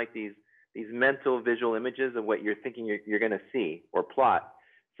getting like these mental visual images of what you're thinking you're going to see or plot.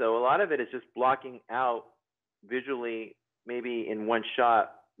 So a lot of it is just blocking out visually, maybe in one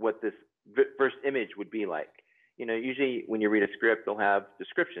shot, what this first image would be like. You know, usually when you read a script, they'll have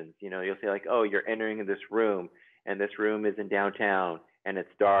descriptions. You know, you'll say like, oh, you're entering this room, and this room is in downtown, and it's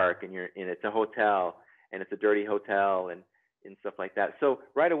dark, and it's a hotel, and it's a dirty hotel, and stuff like that. So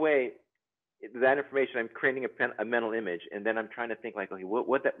right away, that information, I'm creating a mental image, and then I'm trying to think like, okay, what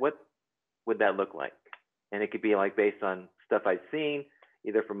would that look like? And it could be like based on stuff I've seen,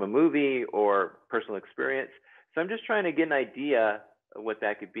 either from a movie or personal experience. So I'm just trying to get an idea of what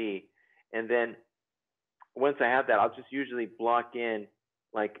that could be, and then once I have that, I'll just usually block in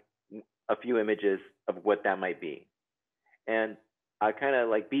like a few images of what that might be, and I kind of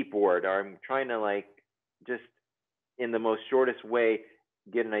like beat board, or I'm trying to like just in the most shortest way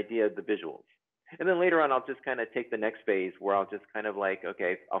get an idea of the visuals. And then later on, I'll just kind of take the next phase where I'll just kind of like,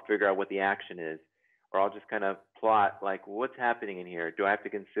 okay, I'll figure out what the action is, or I'll just kind of plot like what's happening in here. Do I have to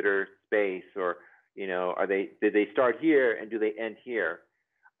consider space, or you know, did they start here and do they end here?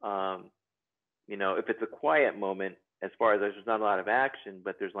 You know, if it's a quiet moment, as far as there's not a lot of action,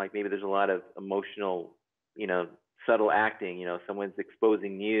 but there's like maybe there's a lot of emotional, you know, subtle acting. You know, someone's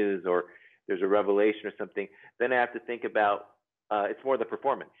exposing news, or there's a revelation or something. Then I have to think about it's more the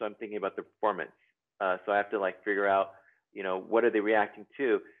performance. So I'm thinking about the performance. So I have to like figure out, you know, what are they reacting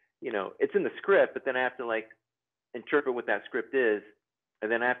to? You know, it's in the script, but then I have to like interpret what that script is, and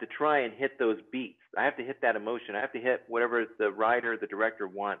then I have to try and hit those beats. I have to hit that emotion. I have to hit whatever the writer, the director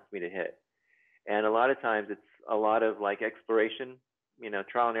wants me to hit. And a lot of times it's a lot of like exploration, you know,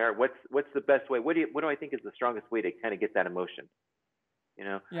 trial and error. What's the best way? What do I think is the strongest way to kind of get that emotion? You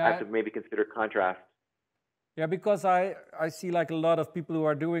know, Yeah. I have to maybe consider contrast. Yeah, because I see like a lot of people who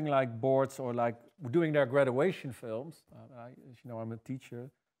are doing like boards or like doing their graduation films. As you know, I'm a teacher.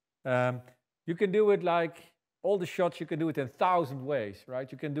 You can do it like all the shots. You can do it in 1,000 ways,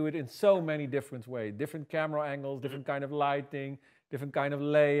 right? You can do it in so many different ways, different camera angles, different kind of lighting, different kind of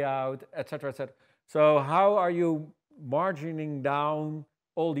layout, etc., etc. So how are you margining down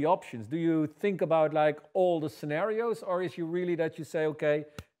all the options? Do you think about like all the scenarios, or is you really that you say, okay,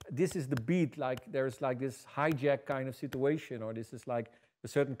 this is the beat, like there's like this hijack kind of situation, or this is like a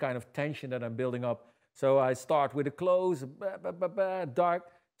certain kind of tension that I'm building up. So I start with a close, dark.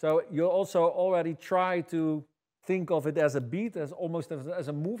 So you also already try to think of it as a beat, as almost as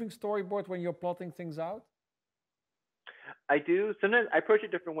a moving storyboard when you're plotting things out? I do. Sometimes I approach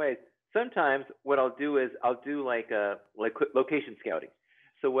it different ways. Sometimes what I'll do is I'll do like location scouting.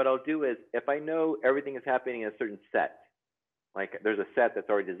 So what I'll do is if I know everything is happening in a certain set, like there's a set that's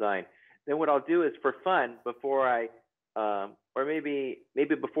already designed, then what I'll do is for fun, before I, or maybe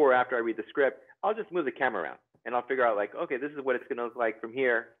before or after I read the script, I'll just move the camera around and I'll figure out like, okay, this is what it's going to look like from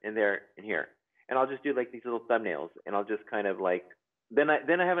here and there and here. And I'll just do like these little thumbnails, and I'll just kind of like, then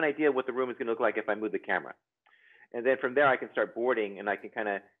I have an idea of what the room is going to look like if I move the camera. And then from there, I can start boarding, and I can kind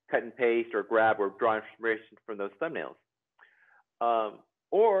of cut and paste or grab or draw inspiration from those thumbnails.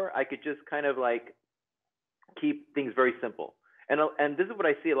 Or I could just kind of like keep things very simple. And this is what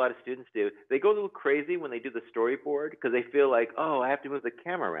I see a lot of students do. They go a little crazy when they do the storyboard because they feel like, oh, I have to move the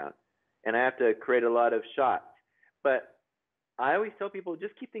camera around and I have to create a lot of shots. But I always tell people,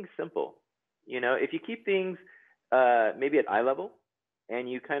 just keep things simple. You know, if you keep things maybe at eye level, and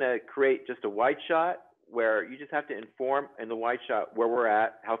you kind of create just a wide shot where you just have to inform in the wide shot where we're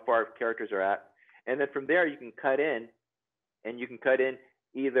at, how far characters are at. And then from there, you can cut in, and you can cut in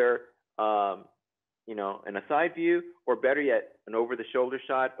either, you know, in a side view, or better yet, an over-the-shoulder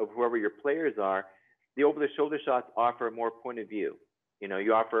shot of whoever your players are. The over-the-shoulder shots offer more point of view. You know,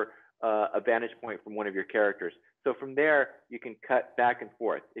 you offer a vantage point from one of your characters. So from there, you can cut back and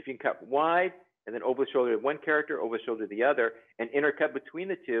forth. If you can cut wide and then over the shoulder to one character, over the shoulder to the other, and intercut between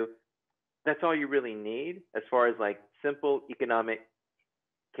the two, that's all you really need as far as like simple economic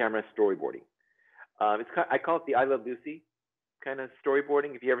camera storyboarding. I call it the I Love Lucy kind of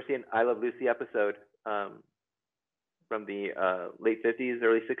storyboarding. If you ever see an I Love Lucy episode from the late 50s,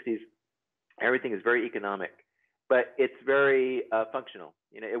 early 60s, Everything is very economic, but it's very functional.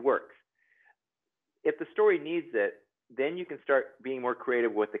 It works. If the story needs it, then you can start being more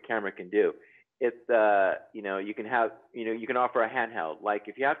creative with what the camera can do. If you can have, you can offer a handheld. Like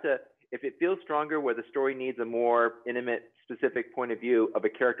if it feels stronger where the story needs a more intimate, specific point of view of a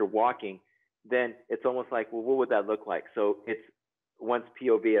character walking, then it's almost like, well, what would that look like? So it's one's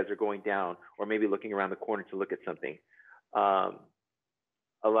POV as they're going down, or maybe looking around the corner to look at something.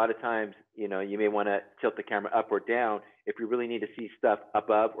 A lot of times, you may want to tilt the camera up or down if you really need to see stuff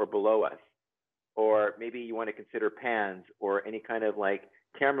above or below us. Or maybe you want to consider pans or any kind of like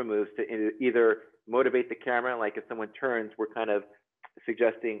camera moves to either motivate the camera, like if someone turns, we're kind of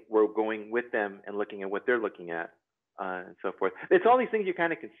suggesting we're going with them and looking at what they're looking at, and so forth. It's all these things you're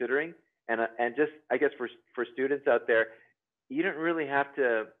kind of considering, and just, I guess, for students out there, you don't really have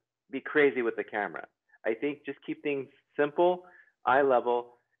to be crazy with the camera. I think just keep things simple, eye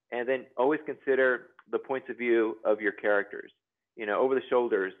level, and then always consider the points of view of your characters. Over the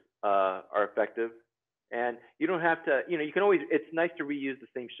shoulders are effective, and you don't have to. You can always. It's nice to reuse the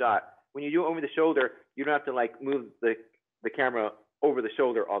same shot. When you do over the shoulder, you don't have to like move the camera over the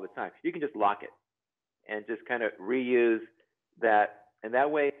shoulder all the time. You can just lock it and just kind of reuse that, and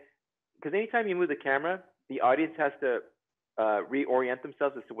that way, because anytime you move the camera, the audience has to reorient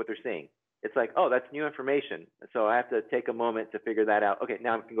themselves as to what they're seeing. It's like, oh, that's new information, so I have to take a moment to figure that out. Okay,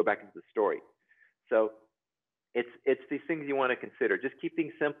 now I can go back into the story. So it's these things you want to consider. Just keep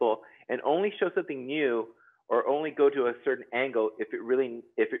things simple and only show something new, or only go to a certain angle if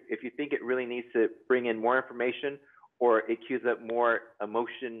you think it really needs to bring in more information, or it cues up more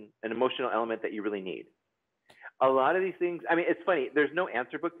emotion, an emotional element that you really need. A lot of these things, I mean, it's funny, there's no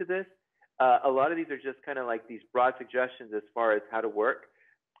answer book to this. A lot of these are just kind of like these broad suggestions as far as how to work.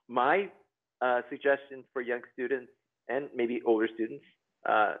 My suggestions for young students and maybe older students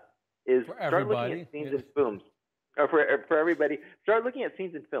is start looking at scenes and films. Or for everybody, start looking at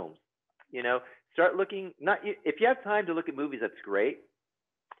scenes and films. Start looking, if you have time to look at movies, that's great,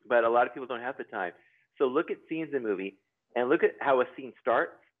 but a lot of people don't have the time. So look at scenes in a movie and look at how a scene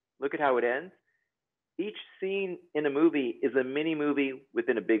starts, look at how it ends. Each scene in a movie is a mini movie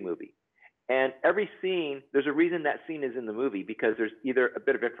within a big movie. And every scene, there's a reason that scene is in the movie, because there's either a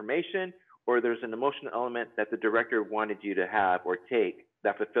bit of information or there's an emotional element that the director wanted you to have or take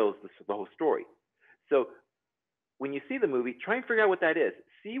that fulfills the whole story. So when you see the movie, try and figure out what that is.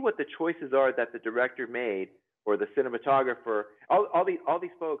 See what the choices are that the director made, or the cinematographer, all these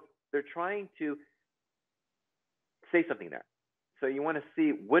folks, they're trying to say something there. So you want to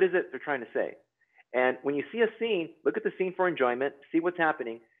see what is it they're trying to say. And when you see a scene, look at the scene for enjoyment, see what's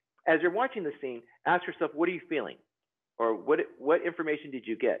happening. As you're watching the scene, ask yourself, what are you feeling? Or what information did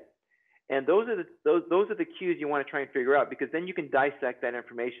you get? And those are the cues you want to try and figure out, because then you can dissect that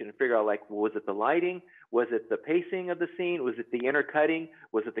information and figure out, like, well, was it the lighting? Was it the pacing of the scene? Was it the intercutting?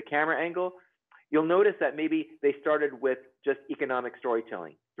 Was it the camera angle? You'll notice that maybe they started with just economic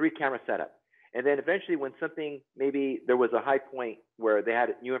storytelling, 3-camera setup. And then eventually when something, maybe there was a high point where they had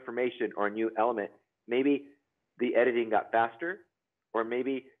new information or a new element, maybe the editing got faster, or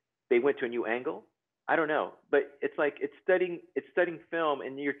maybe they went to a new angle. I don't know, but it's like it's studying film,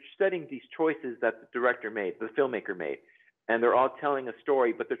 and you're studying these choices that the director made, the filmmaker made, and they're all telling a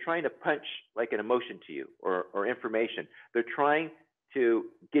story, but they're trying to punch like an emotion to you, or information. They're trying to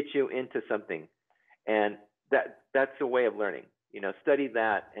get you into something, and that's a way of learning. Study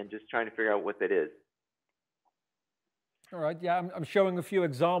that and just trying to figure out what that is. All right, yeah, I'm showing a few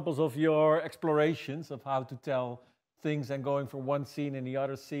examples of your explorations of how to tell things and going from one scene in the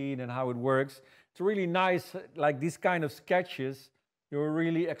other scene and how it works. It's really nice, like these kind of sketches, you're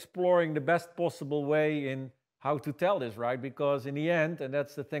really exploring the best possible way in how to tell this, right? Because in the end, and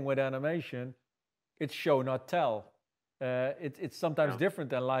that's the thing with animation, it's show, not tell. It's sometimes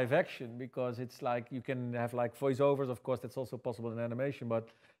different than live action, because it's like you can have like voiceovers, of course, that's also possible in animation, but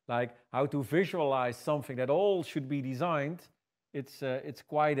like how to visualize something that all should be designed, it's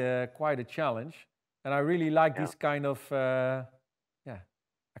quite a challenge. And I really like these kind of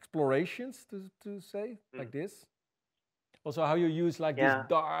explorations, to say, like this. Also how you use like this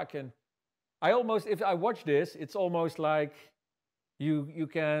dark, and if I watch this, it's almost like you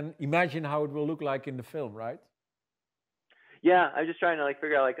can imagine how it will look like in the film, right? Yeah, I'm just trying to like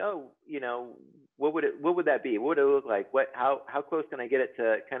figure out like, oh, what would that be? What would it look like? How close can I get it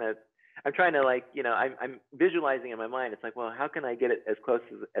to kind of? I'm trying to like, I'm visualizing in my mind. It's like, well, how can I get it as close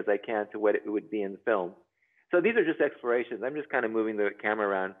as I can to what it would be in the film? So these are just explorations. I'm just kind of moving the camera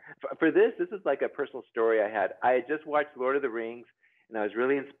around. For this is like a personal story I had. I had just watched Lord of the Rings, and I was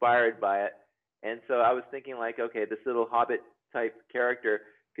really inspired by it. And so I was thinking like, okay, this little hobbit type character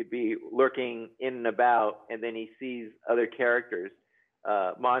could be lurking in and about, and then he sees other characters,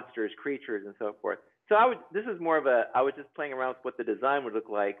 monsters, creatures, and so forth. So this is more of I was just playing around with what the design would look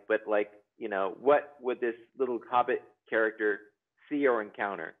like, but like, what would this little hobbit character see or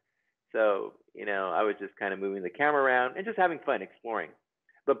encounter? So, I was just kind of moving the camera around and just having fun exploring.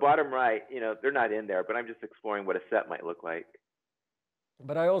 The bottom right, they're not in there, but I'm just exploring what a set might look like.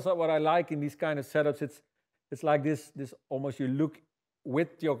 But what I like in these kind of setups, it's like this almost, you look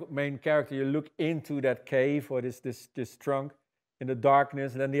with your main character, you look into that cave or this trunk in the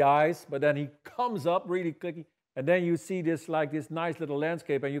darkness, and then the eyes, but then he comes up really quickly, and then you see this nice little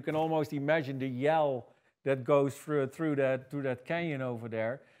landscape, and you can almost imagine the yell that goes through that canyon over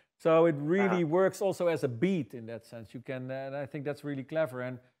there. So it really works also as a beat in that sense. You can, and I think that's really clever.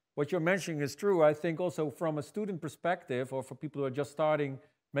 And what you're mentioning is true. I think also from a student perspective, or for people who are just starting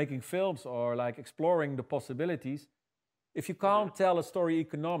making films or like exploring the possibilities, if you can't tell a story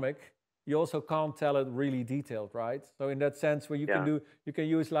economic, you also can't tell it really detailed, right? So in that sense, where you can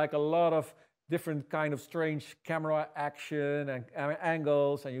use like a lot of different kind of strange camera action and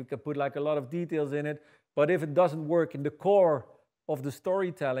angles, and you can put like a lot of details in it. But if it doesn't work in the core of the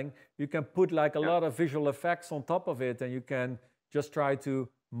storytelling, you can put like a lot of visual effects on top of it, and you can just try to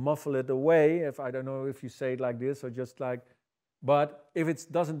muffle it away. If I don't know if you say it like this or just like, but if it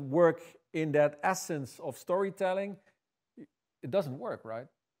doesn't work in that essence of storytelling, it doesn't work, right?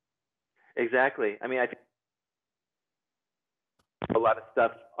 Exactly. I mean, I think a lot of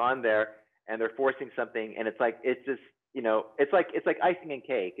stuff on there, and they're forcing something, and it's just, it's like icing and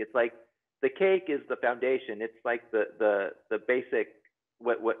cake. It's like the cake is the foundation. It's like the basic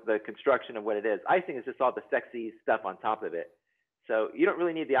what the construction of what it is. Icing is just all the sexy stuff on top of it. So you don't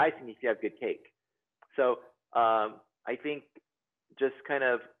really need the icing if you have good cake. So I think just kind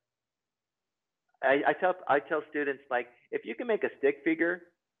of I tell students, like, if you can make a stick figure,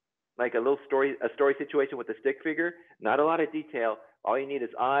 like a story situation with a stick figure, not a lot of detail. All you need is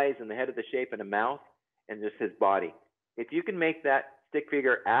eyes and the head of the shape and a mouth and just his body. If you can make that stick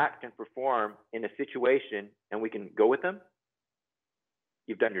figure act and perform in a situation, and we can go with them,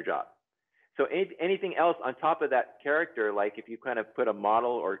 you've done your job. So anything else on top of that character, like if you kind of put a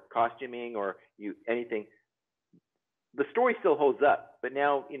model or costuming or anything, the story still holds up, but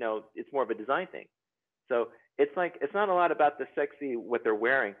now, it's more of a design thing. So it's not a lot about the sexy, what they're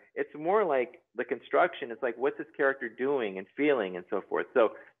wearing. It's more like the construction. It's like, what's this character doing and feeling and so forth. So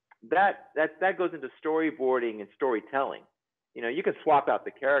that goes into storyboarding and storytelling. You can swap out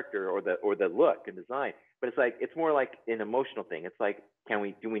the character or the look and design, but it's more like an emotional thing. It's like,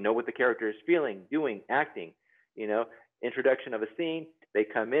 do we know what the character is feeling, doing, acting? Introduction of a scene, they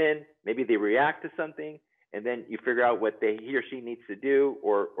come in, maybe they react to something, and then you figure out what he or she needs to do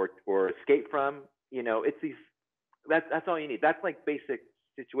or escape from. It's these. That's all you need. That's like basic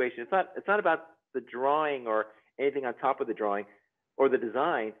situation. It's not about the drawing or anything on top of the drawing or the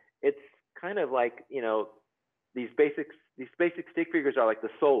design. It's kind of like, these basic stick figures are like the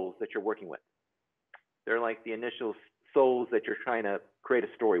souls that you're working with. They're like the initial souls that you're trying to create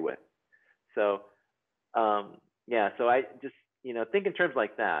a story with. So so I just, think in terms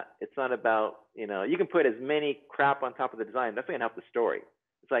like that. It's not about, you can put as many crap on top of the design. That's not gonna help the story.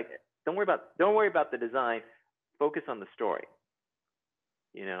 It's like, don't worry about the design. Focus on the story.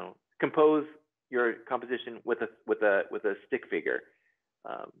 Compose your composition with a stick figure.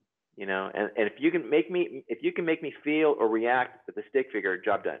 And if you can make me feel or react with a stick figure,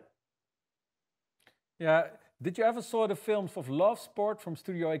 job done. Yeah. Did you ever saw the films of Love Sport from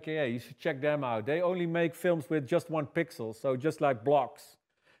Studio AKA? You should check them out. They only make films with just 1 pixel, so just like blocks.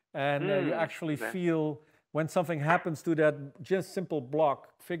 And you actually feel when something happens to that just simple block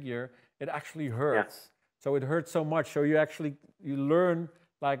figure, it actually hurts. Yeah. So it hurts so much. So you learn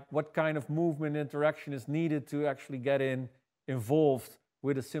like what kind of movement interaction is needed to actually get involved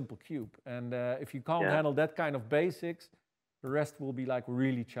with a simple cube. And if you can't handle that kind of basics, the rest will be like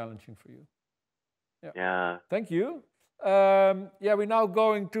really challenging for you. Yeah. Thank you. We're now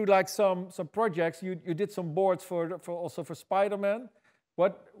going to like some projects. You did some boards for Spider-Man.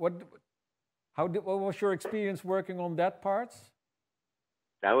 What was your experience working on that part?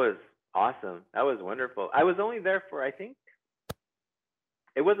 That was awesome. That was wonderful. I was only there for, I think,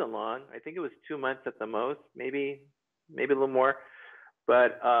 it wasn't long. I think it was 2 months at the most, maybe a little more.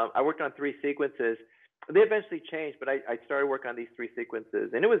 But I worked on 3 sequences. They eventually changed, but I started working on these 3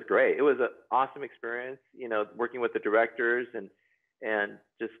 sequences, and it was great. It was an awesome experience, working with the directors and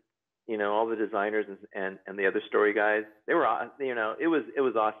just, all the designers and the other story guys. They were, it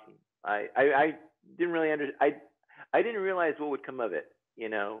was awesome. I didn't really I didn't realize what would come of it,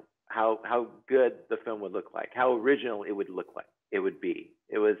 how good the film would look like, how original it would look like, it would be.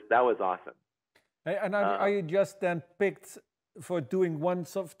 that was awesome. Hey, and are you just then picked for doing one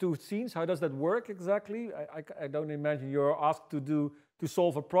of two scenes? How does that work exactly? I don't imagine you're asked to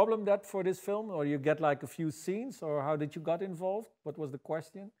solve a problem that for this film, or you get like a few scenes, or how did you got involved? What was the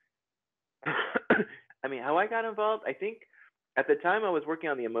question? I mean, how I got involved, I think at the time I was working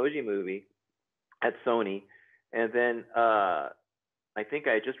on the Emoji Movie at Sony, and then I think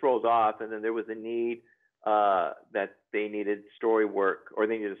I just rolled off, and then there was a need that they needed story work, or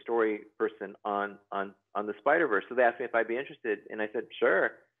they needed a story person on the Spider-Verse. So they asked me if I'd be interested, and I said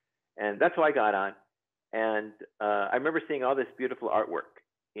sure, and that's how I got on. And I remember seeing all this beautiful artwork.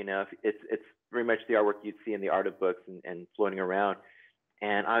 You know, it's very much the artwork you'd see in the art of books and floating around.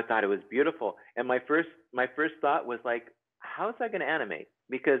 And I thought it was beautiful. And my first thought was like, how is that going to animate?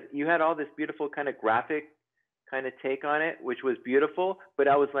 Because you had all this beautiful kind of graphic kind of take on it, which was beautiful. But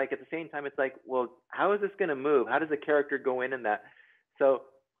I was like, at the same time, it's like, well, how is this going to move? How does the character go in that? So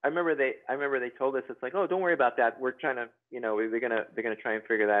I remember they told us, it's like, oh, don't worry about that. We're trying to, you know, they're gonna try and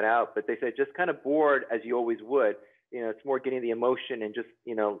figure that out. But they said just kind of board as you always would. You know, it's more getting the emotion and just,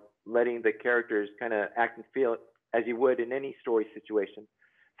 you know, letting the characters kind of act and feel as you would in any story situation.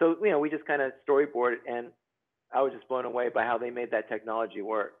 So, you know, we just kind of storyboarded, and I was just blown away by how they made that technology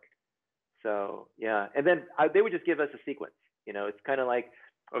work. So, yeah. And then they would just give us a sequence. You know, it's kind of like,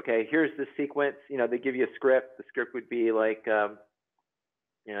 okay, here's the sequence. You know, they give you a script. The script would be like,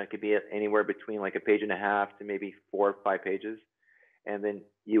 you know, it could be anywhere between like a page and a half to maybe 4 or 5 pages. And then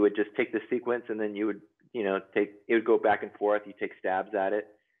you would just take the sequence, and then you would, you know, it would go back and forth. You take stabs at it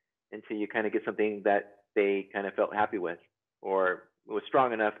until you kind of get something that they kind of felt happy with, or was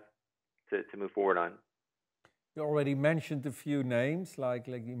strong enough to move forward on. You already mentioned a few names like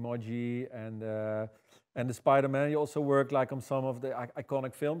Emoji and the Spider-Man. You also work like on some of the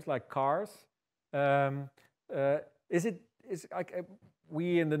iconic films like Cars.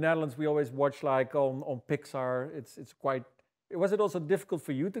 We in the Netherlands, we always watch like on Pixar. It's quite. Was it also difficult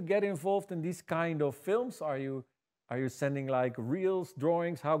for you to get involved in these kind of films? Are you sending like reels,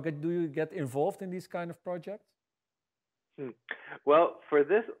 drawings? How do you get involved in these kind of projects? Well, for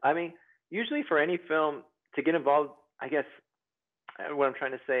this, I mean, usually for any film to get involved, I guess what I'm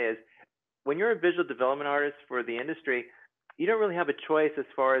trying to say is, when you're a visual development artist for the industry, you don't really have a choice as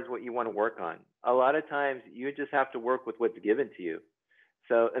far as what you want to work on. A lot of times, you just have to work with what's given to you.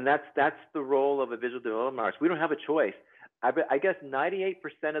 So, and that's the role of a visual development artist. We don't have a choice. I guess 98%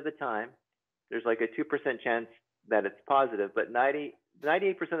 of the time, there's like a 2% chance that it's positive, but 98%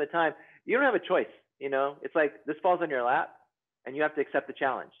 of the time, you don't have a choice. You know, it's like this falls on your lap, and you have to accept the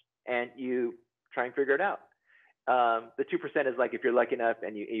challenge, and you try and figure it out. The 2% is like if you're lucky enough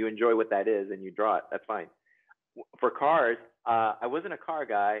and you enjoy what that is and you draw it, that's fine. For Cars, I wasn't a car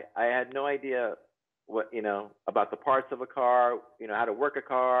guy. I had no idea what, you know, about the parts of a car, you know, how to work a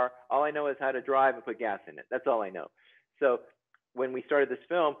car. All I know is how to drive and put gas in it. That's all I know. So when we started this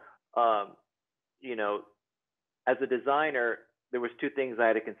film, you know, as a designer, there was 2 things I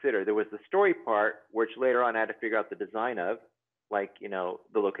had to consider. There was the story part, which later on I had to figure out the design of, like, you know,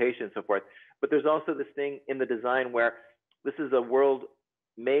 the location and so forth. But there's also this thing in the design where this is a world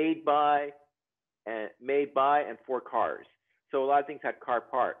made by and for cars. So a lot of things had car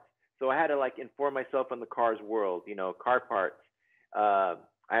parts. So I had to like inform myself on the cars world, you know, car parts. I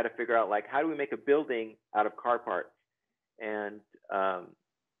had to figure out like, how do we make a building out of car parts? And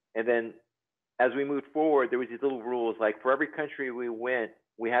then as we moved forward, there was these little rules, like for every country we went,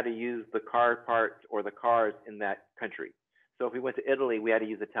 we had to use the car parts or the cars in that country. So if we went to Italy, we had to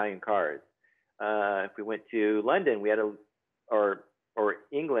use Italian cars. If we went to London, we had to, or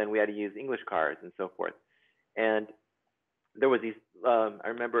England, we had to use English cars and so forth. And there was these, I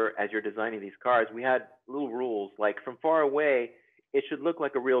remember as you're designing these cars, we had little rules, like from far away, it should look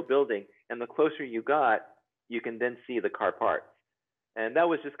like a real building. And the closer you got, you can then see the car parts. And that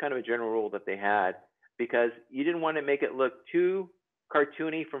was just kind of a general rule that they had, because you didn't want to make it look too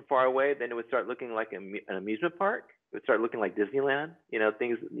cartoony from far away. Then it would start looking like an amusement park. It would start looking like Disneyland. You know,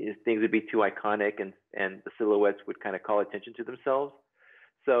 things would be too iconic, and the silhouettes would kind of call attention to themselves.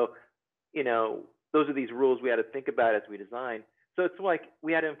 So, you know, those are these rules we had to think about as we design. So it's like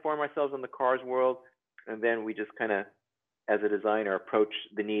we had to inform ourselves on the cars world, and then we just kind of, as a designer, approach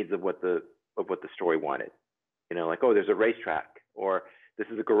the needs of what the story wanted. You know, like, oh, there's a racetrack, or this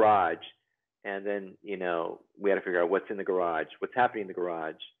is a garage, and then, you know, we had to figure out what's in the garage, what's happening in the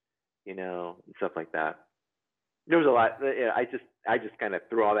garage, you know, and stuff like that. There was a lot. You know, I just kind of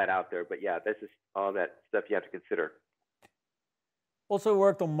threw all that out there, but yeah, that's just all that stuff you have to consider. Also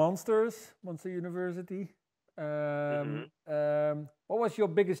worked on Monster University. What was your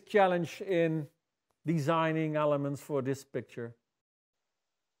biggest challenge in designing elements for this picture?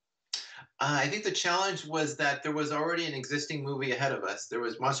 I think the challenge was that there was already an existing movie ahead of us. There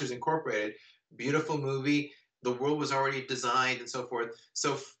was Monsters Incorporated, beautiful movie. The world was already designed and so forth.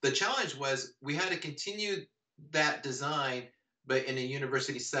 So the challenge was we had to continue that design, but in a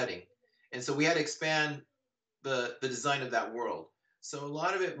university setting. And so we had to expand the design of that world. So a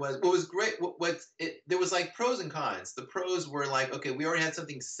lot of it was what was great. There was like pros and cons. The pros were like, okay, we already had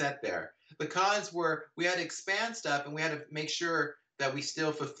something set there. The cons were we had to expand stuff and we had to make sure that we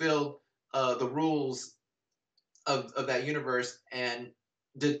still fulfilled the rules of that universe. And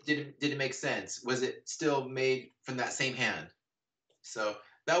did it make sense? Was it still made from that same hand? So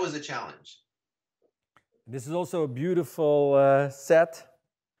that was a challenge. This is also a beautiful set.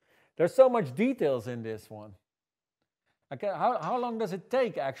 There's so much details in this one. Okay, how long does it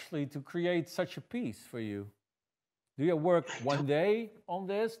take actually to create such a piece for you? Do you work one day on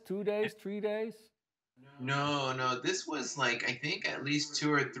this, 2 days, 3 days? No. This was like I think at least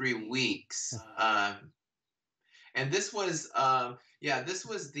 2 or 3 weeks. And this was this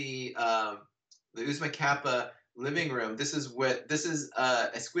was the Uzma Kappa living room. This is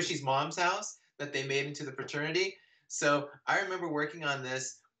a Squishy's mom's house that they made into the fraternity. So I remember working on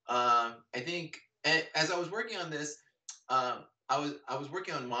this. I think as I was working on this, I was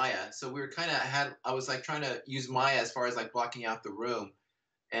working on Maya. So we were I was like trying to use Maya as far as like blocking out the room.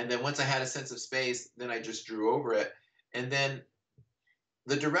 And then once I had a sense of space, then I just drew over it. And then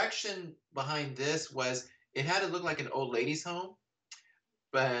the direction behind this was it had to look like an old lady's home.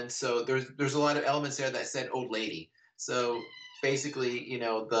 And so there's a lot of elements there that said old lady. So basically,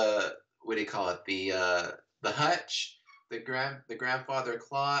 the what do you call it? The hutch, the grandfather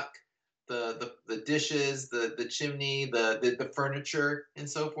clock, the dishes, the chimney, the furniture, and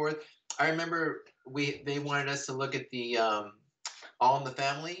so forth. I remember they wanted us to look at the All in the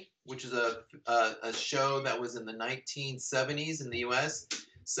Family, which is a show that was in the 1970s in the U.S.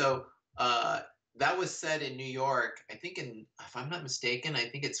 So that was set in New York. I think if I'm not mistaken, I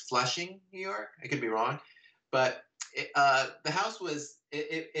think it's Flushing, New York. I could be wrong, but the house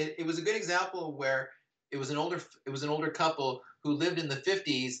it was a good example where it was an older couple who lived in the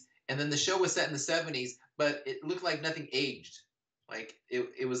 50s, and then the show was set in the 70s, but it looked like nothing aged, like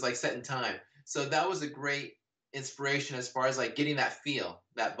it was like set in time. So that was a great inspiration as far as like getting that feel,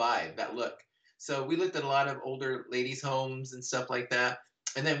 that vibe, that look. So we looked at a lot of older ladies' homes and stuff like that.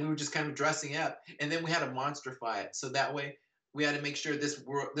 And then we were just kind of dressing up. And then we had to monsterify it. So that way we had to make sure this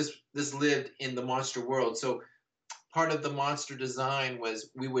lived in the monster world. So part of the monster design was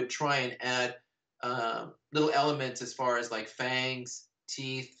we would try and add little elements as far as like fangs,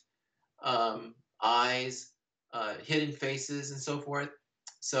 teeth, eyes, hidden faces, and so forth.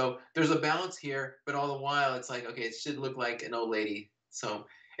 So there's a balance here, but all the while it's like, okay, it should look like an old lady. So,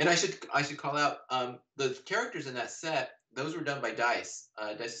 and I should call out the characters in that set. Those were done by Dice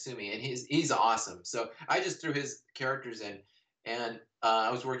Asumi, and he's awesome. So I just threw his characters in, and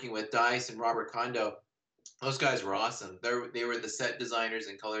I was working with Dice and Robert Kondo. Those guys were awesome. They were the set designers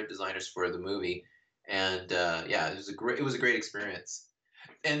and color designers for the movie, and it was a great experience.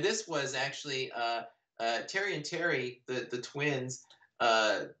 And this was actually Terry and Terry, the twins.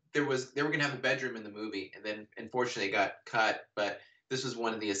 They were going to have a bedroom in the movie, and then unfortunately it got cut. But this was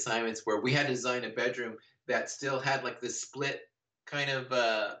one of the assignments where we had to design a bedroom that still had like this split kind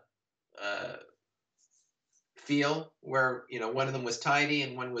of feel, where one of them was tidy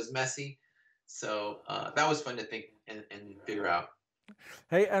and one was messy. So that was fun to think and figure out.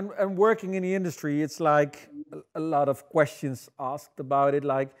 Hey, and working in the industry, it's like a lot of questions asked about it.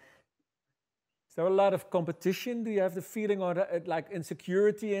 Like, is there a lot of competition? Do you have the feeling or like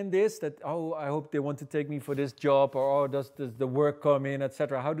insecurity in this? That, oh, I hope they want to take me for this job, or oh, does the work come in,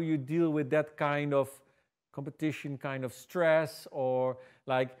 etc. How do you deal with that kind of competition, kind of stress, or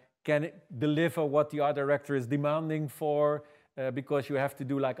like can it deliver what the art director is demanding for? Because you have to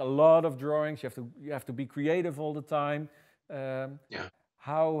do like a lot of drawings, you have to be creative all the time. Yeah.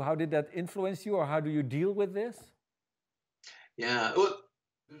 How did that influence you, or how do you deal with this? Yeah, well,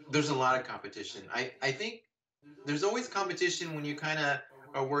 there's a lot of competition. I think there's always competition when you kind of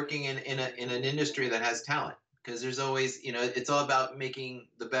are working in an industry that has talent, because there's always, it's all about making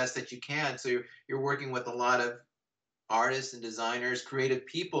the best that you can. So you're working with a lot of artists and designers, creative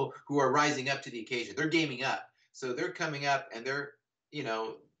people who are rising up to the occasion. They're gaming up. So they're coming up and they're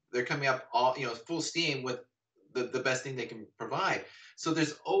coming up all, full steam with the best thing they can provide. So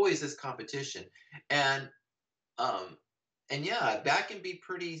there's always this competition. And yeah, that can be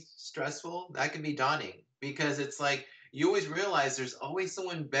pretty stressful. That can be daunting, because it's like you always realize there's always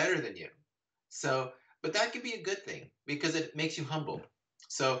someone better than you. So, but that can be a good thing because it makes you humble.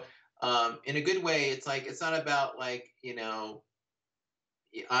 So in a good way, it's like, it's not about like,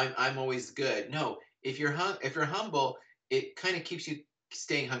 I'm always good. No, if you're humble, it kind of keeps you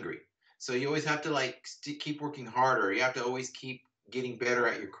staying hungry. So you always have to like keep working harder. You have to always keep getting better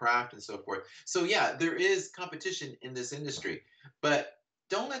at your craft and so forth. So yeah, there is competition in this industry, but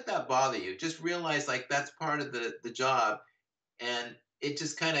don't let that bother you. Just realize like that's part of the job, and it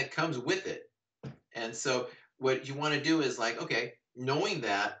just kind of comes with it. And so what you want to do is like, okay, knowing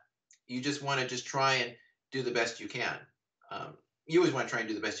that, you just want to just try and do the best you can. Um, you always want to try and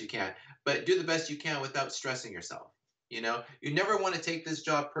do the best you can, but do the best you can without stressing yourself. You never want to take this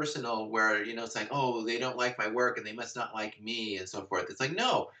job personal where, it's like, oh, they don't like my work and they must not like me and so forth. It's like,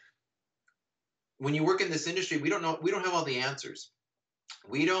 no, when you work in this industry, we don't have all the answers.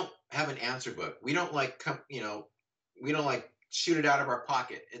 We don't have an answer book. We don't like we don't like shoot it out of our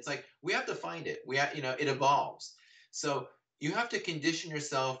pocket. It's like we have to find it. It evolves. So you have to condition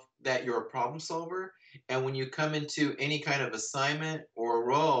yourself that you're a problem solver, and when you come into any kind of assignment or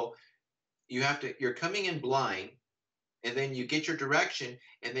role, you're coming in blind, and then you get your direction,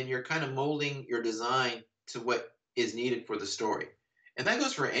 and then you're kind of molding your design to what is needed for the story. And that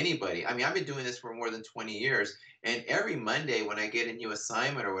goes for anybody. I mean, I've been doing this for more than 20 years. And every Monday when I get a new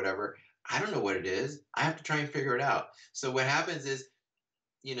assignment or whatever, I don't know what it is. I have to try and figure it out. So what happens is,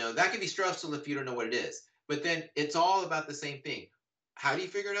 that can be stressful if you don't know what it is. But then it's all about the same thing. How do you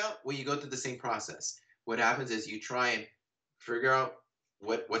figure it out? Well, you go through the same process. What happens is you try and figure out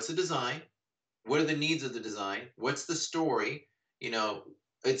what's the design, what are the needs of the design, what's the story.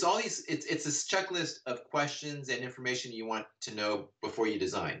 It's all these it's this checklist of questions and information you want to know before you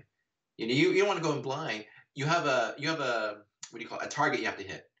design. You don't want to go in blind. You have a what do you call it? A target you have to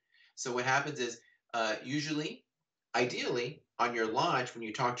hit. So what happens is, usually, ideally, on your launch, when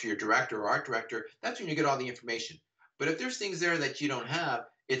you talk to your director or art director, that's when you get all the information. But if there's things there that you don't have,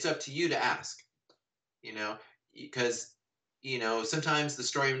 it's up to you to ask. you know, because sometimes the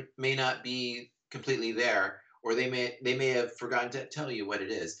story may not be completely there, or they may have forgotten to tell you what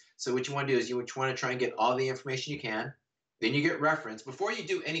it is. So what you want to do is you want to try and get all the information you can. Then you get reference. Before you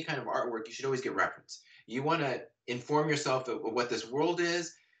do any kind of artwork, you should always get reference. You want to inform yourself of what this world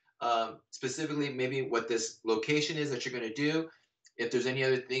is, specifically maybe what this location is that you're going to do. If there's any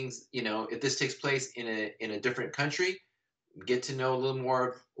other things, if this takes place in a different country, get to know a little more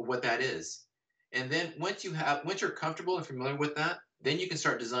of what that is. And then once you're comfortable and familiar with that, then you can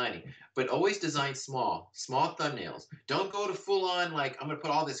start designing. But always design small thumbnails. Don't go to full on like I'm gonna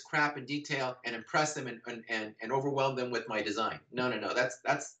put all this crap in detail and impress them and overwhelm them with my design. No, no, no.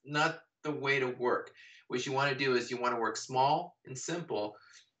 That's not the way to work. What you want to do is you want to work small and simple,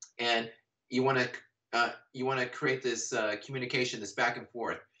 and you want to create this communication, this back and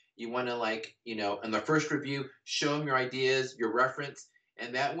forth. You want to in the first review, show them your ideas, your reference,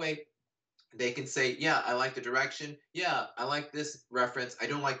 and that way they can say, yeah, I like the direction. Yeah, I like this reference. I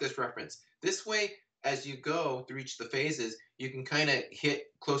don't like this reference. This way, as you go through each of the phases, you can kind of hit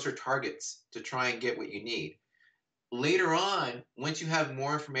closer targets to try and get what you need. Later on, once you have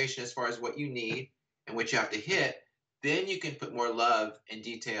more information as far as what you need and what you have to hit, then you can put more love and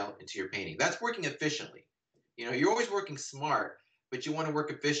detail into your painting. That's working efficiently. You're always working smart, but you want to work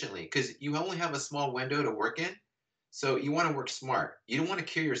efficiently because you only have a small window to work in. So you want to work smart. You don't want to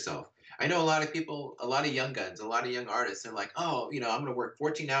kill yourself. I know a lot of people, a lot of young guns, a lot of young artists. They're like, oh, I'm going to work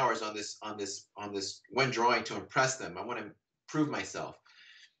 14 hours on this one drawing to impress them. I want to prove myself.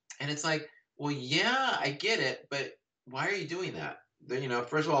 And it's like, well, yeah, I get it, but why are you doing that?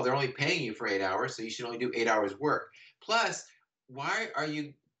 First of all, they're only paying you for 8 hours, so you should only do 8 hours work. Plus, why are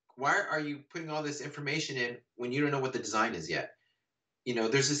you putting all this information in when you don't know what the design is yet?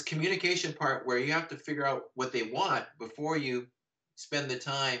 There's this communication part where you have to figure out what they want before you spend the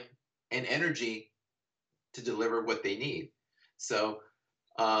time and energy to deliver what they need. So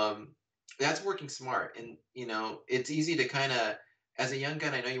that's working smart. And, it's easy to kind of, as a young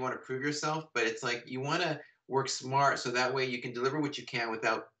gun, I know you want to prove yourself, but it's like you want to work smart so that way you can deliver what you can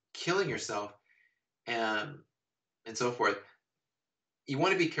without killing yourself and so forth. You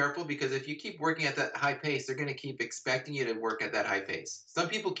want to be careful because if you keep working at that high pace, they're going to keep expecting you to work at that high pace. Some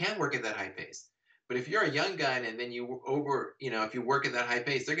people can work at that high pace, but if you're a young gun and then if you work at that high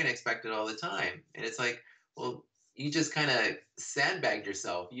pace, they're going to expect it all the time. And it's like, well, you just kind of sandbagged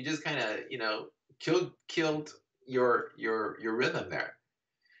yourself. You just kind of, killed your rhythm there.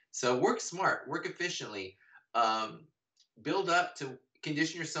 So work smart, work efficiently, build up to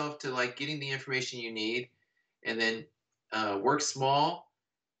condition yourself to like getting the information you need, and then work small,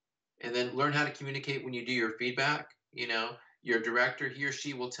 and then learn how to communicate when you do your feedback. Your director, he or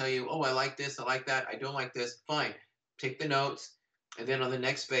she will tell you, oh, I like this, I like that, I don't like this. Fine, take the notes, and then on the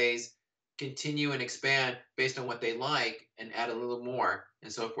next phase, continue and expand based on what they like and add a little more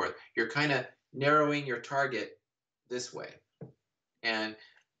and so forth. You're kind of narrowing your target this way. And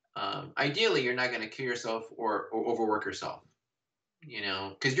ideally, you're not going to kill yourself or overwork yourself,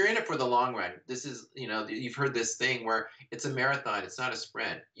 because you're in it for the long run. This is, you've heard this thing where it's a marathon, it's not a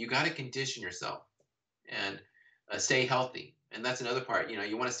sprint. You got to condition yourself and stay healthy. And that's another part.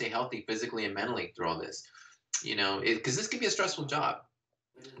 You want to stay healthy physically and mentally through all this, because this can be a stressful job,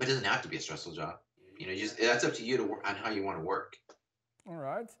 but it doesn't have to be a stressful job. That's up to you to work on how you want to work. All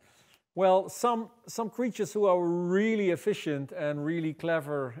right. Well, some creatures who are really efficient and really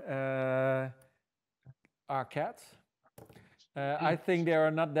clever are cats. I think they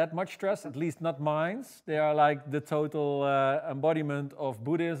are not that much stress, at least not mine. They are like the total embodiment of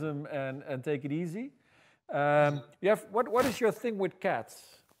Buddhism and take it easy. What is your thing with cats?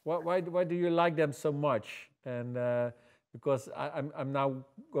 Why do you like them so much? And because I'm now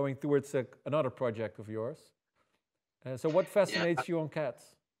going towards another project of yours. So what fascinates you on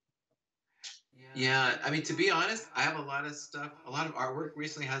cats? Yeah, I mean, to be honest, I have a lot of stuff. A lot of artwork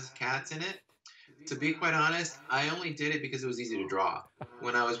recently has cats in it. To be quite honest, I only did it because it was easy to draw.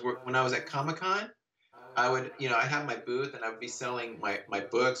 When I was at Comic-Con, I would, I have my booth and I would be selling my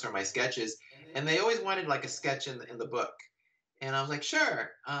books or my sketches, and they always wanted like a sketch in the book, and I was like,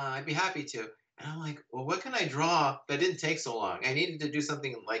 sure, I'd be happy to. And I'm like, well, what can I draw that didn't take so long? I needed to do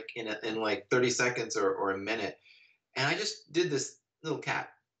something like in like 30 seconds or a minute, and I just did this little cat.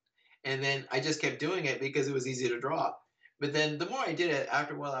 And then I just kept doing it because it was easy to draw. But then the more I did it,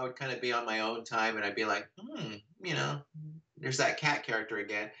 after a while, I would kind of be on my own time and I'd be like, there's that cat character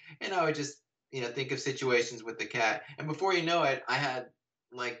again. And I would just, think of situations with the cat. And before you know it, I had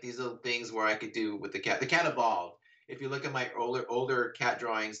like these little things where I could do with the cat. The cat evolved. If you look at my older cat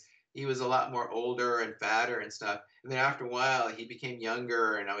drawings, he was a lot more older and fatter and stuff. And then after a while, he became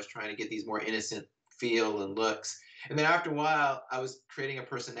younger and I was trying to get these more innocent feel and looks. And then after a while, I was creating a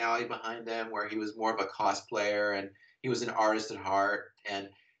personality behind them where he was more of a cosplayer and he was an artist at heart. And,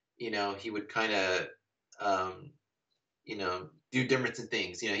 he would kind of, do different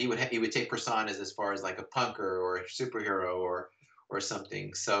things. He would take personas as far as like a punker or a superhero or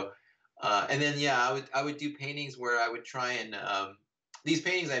something. So, and then, I would do paintings where I would try and, these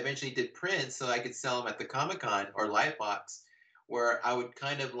paintings I eventually did print so I could sell them at the Comic-Con or Lightbox, where I would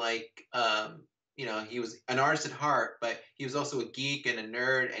kind of like, he was an artist at heart, but he was also a geek and a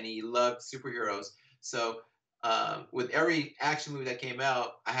nerd, and he loved superheroes. So with every action movie that came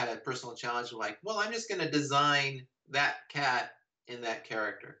out, I had a personal challenge of like, well, I'm just going to design that cat in that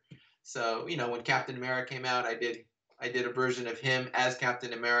character. So, when Captain America came out, I did a version of him as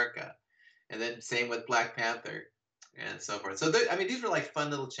Captain America. And then same with Black Panther and so forth. So, these were like fun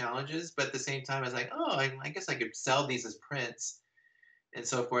little challenges, but at the same time, I was like, oh, I guess I could sell these as prints and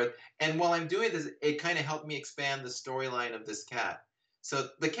so forth. And while I'm doing this, it kind of helped me expand the storyline of this cat. So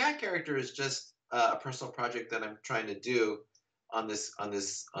the cat character is just a personal project that I'm trying to do on this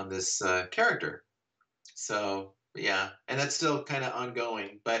character. So yeah, and that's still kind of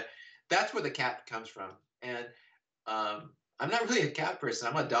ongoing, but that's where the cat comes from. And I'm not really a cat person.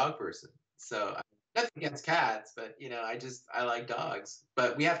 I'm a dog person. So nothing against cats, but I like dogs.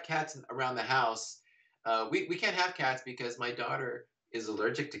 But we have cats around the house. We can't have cats because my daughter is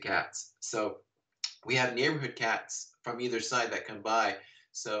allergic to cats. So we have neighborhood cats from either side that come by.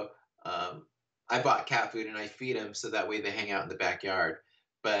 So I bought cat food and I feed them so that way they hang out in the backyard.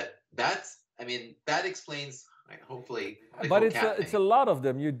 But that explains, hopefully. But it's a lot of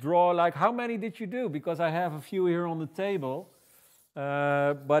them. You draw like, how many did you do? Because I have a few here on the table.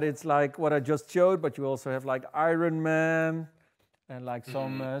 But it's like what I just showed, but you also have like Iron Man and like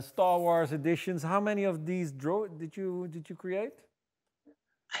some Star Wars editions. How many of these did you create?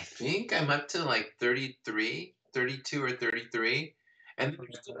 I think I'm up to like 32 or 33. And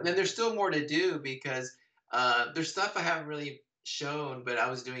then there's still more to do because there's stuff I haven't really shown, but I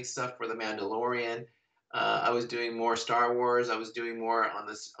was doing stuff for The Mandalorian. I was doing more Star Wars. I was doing more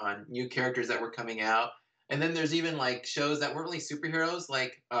on new characters that were coming out. And then there's even like shows that weren't really superheroes,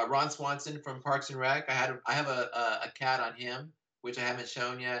 like Ron Swanson from Parks and Rec. I have a cat on him, which I haven't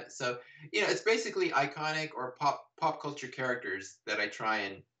shown yet. So, it's basically iconic or pop culture characters that I try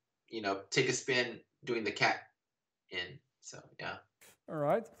and, take a spin doing the cat in. So, yeah. All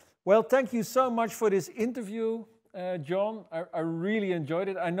right. Well, thank you so much for this interview, John. I really enjoyed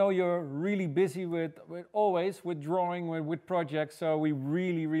it. I know you're really busy with drawing, with projects. So we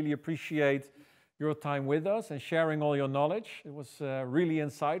really, really appreciate your time with us and sharing all your knowledge. It was really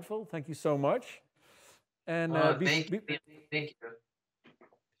insightful. Thank you so much. And thank you.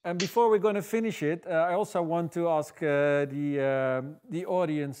 And before we're going to finish it, I also want to ask the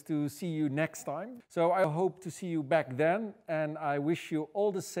audience to see you next time. So I hope to see you back then, and I wish you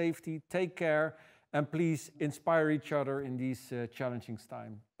all the safety. Take care, and please inspire each other in these challenging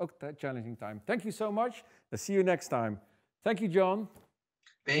time. Thank you so much. I'll see you next time. Thank you, John.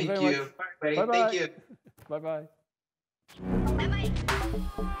 Thank you. Bye-bye. Thank you. Bye-bye.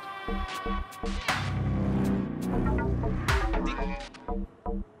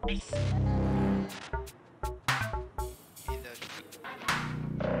 Nice.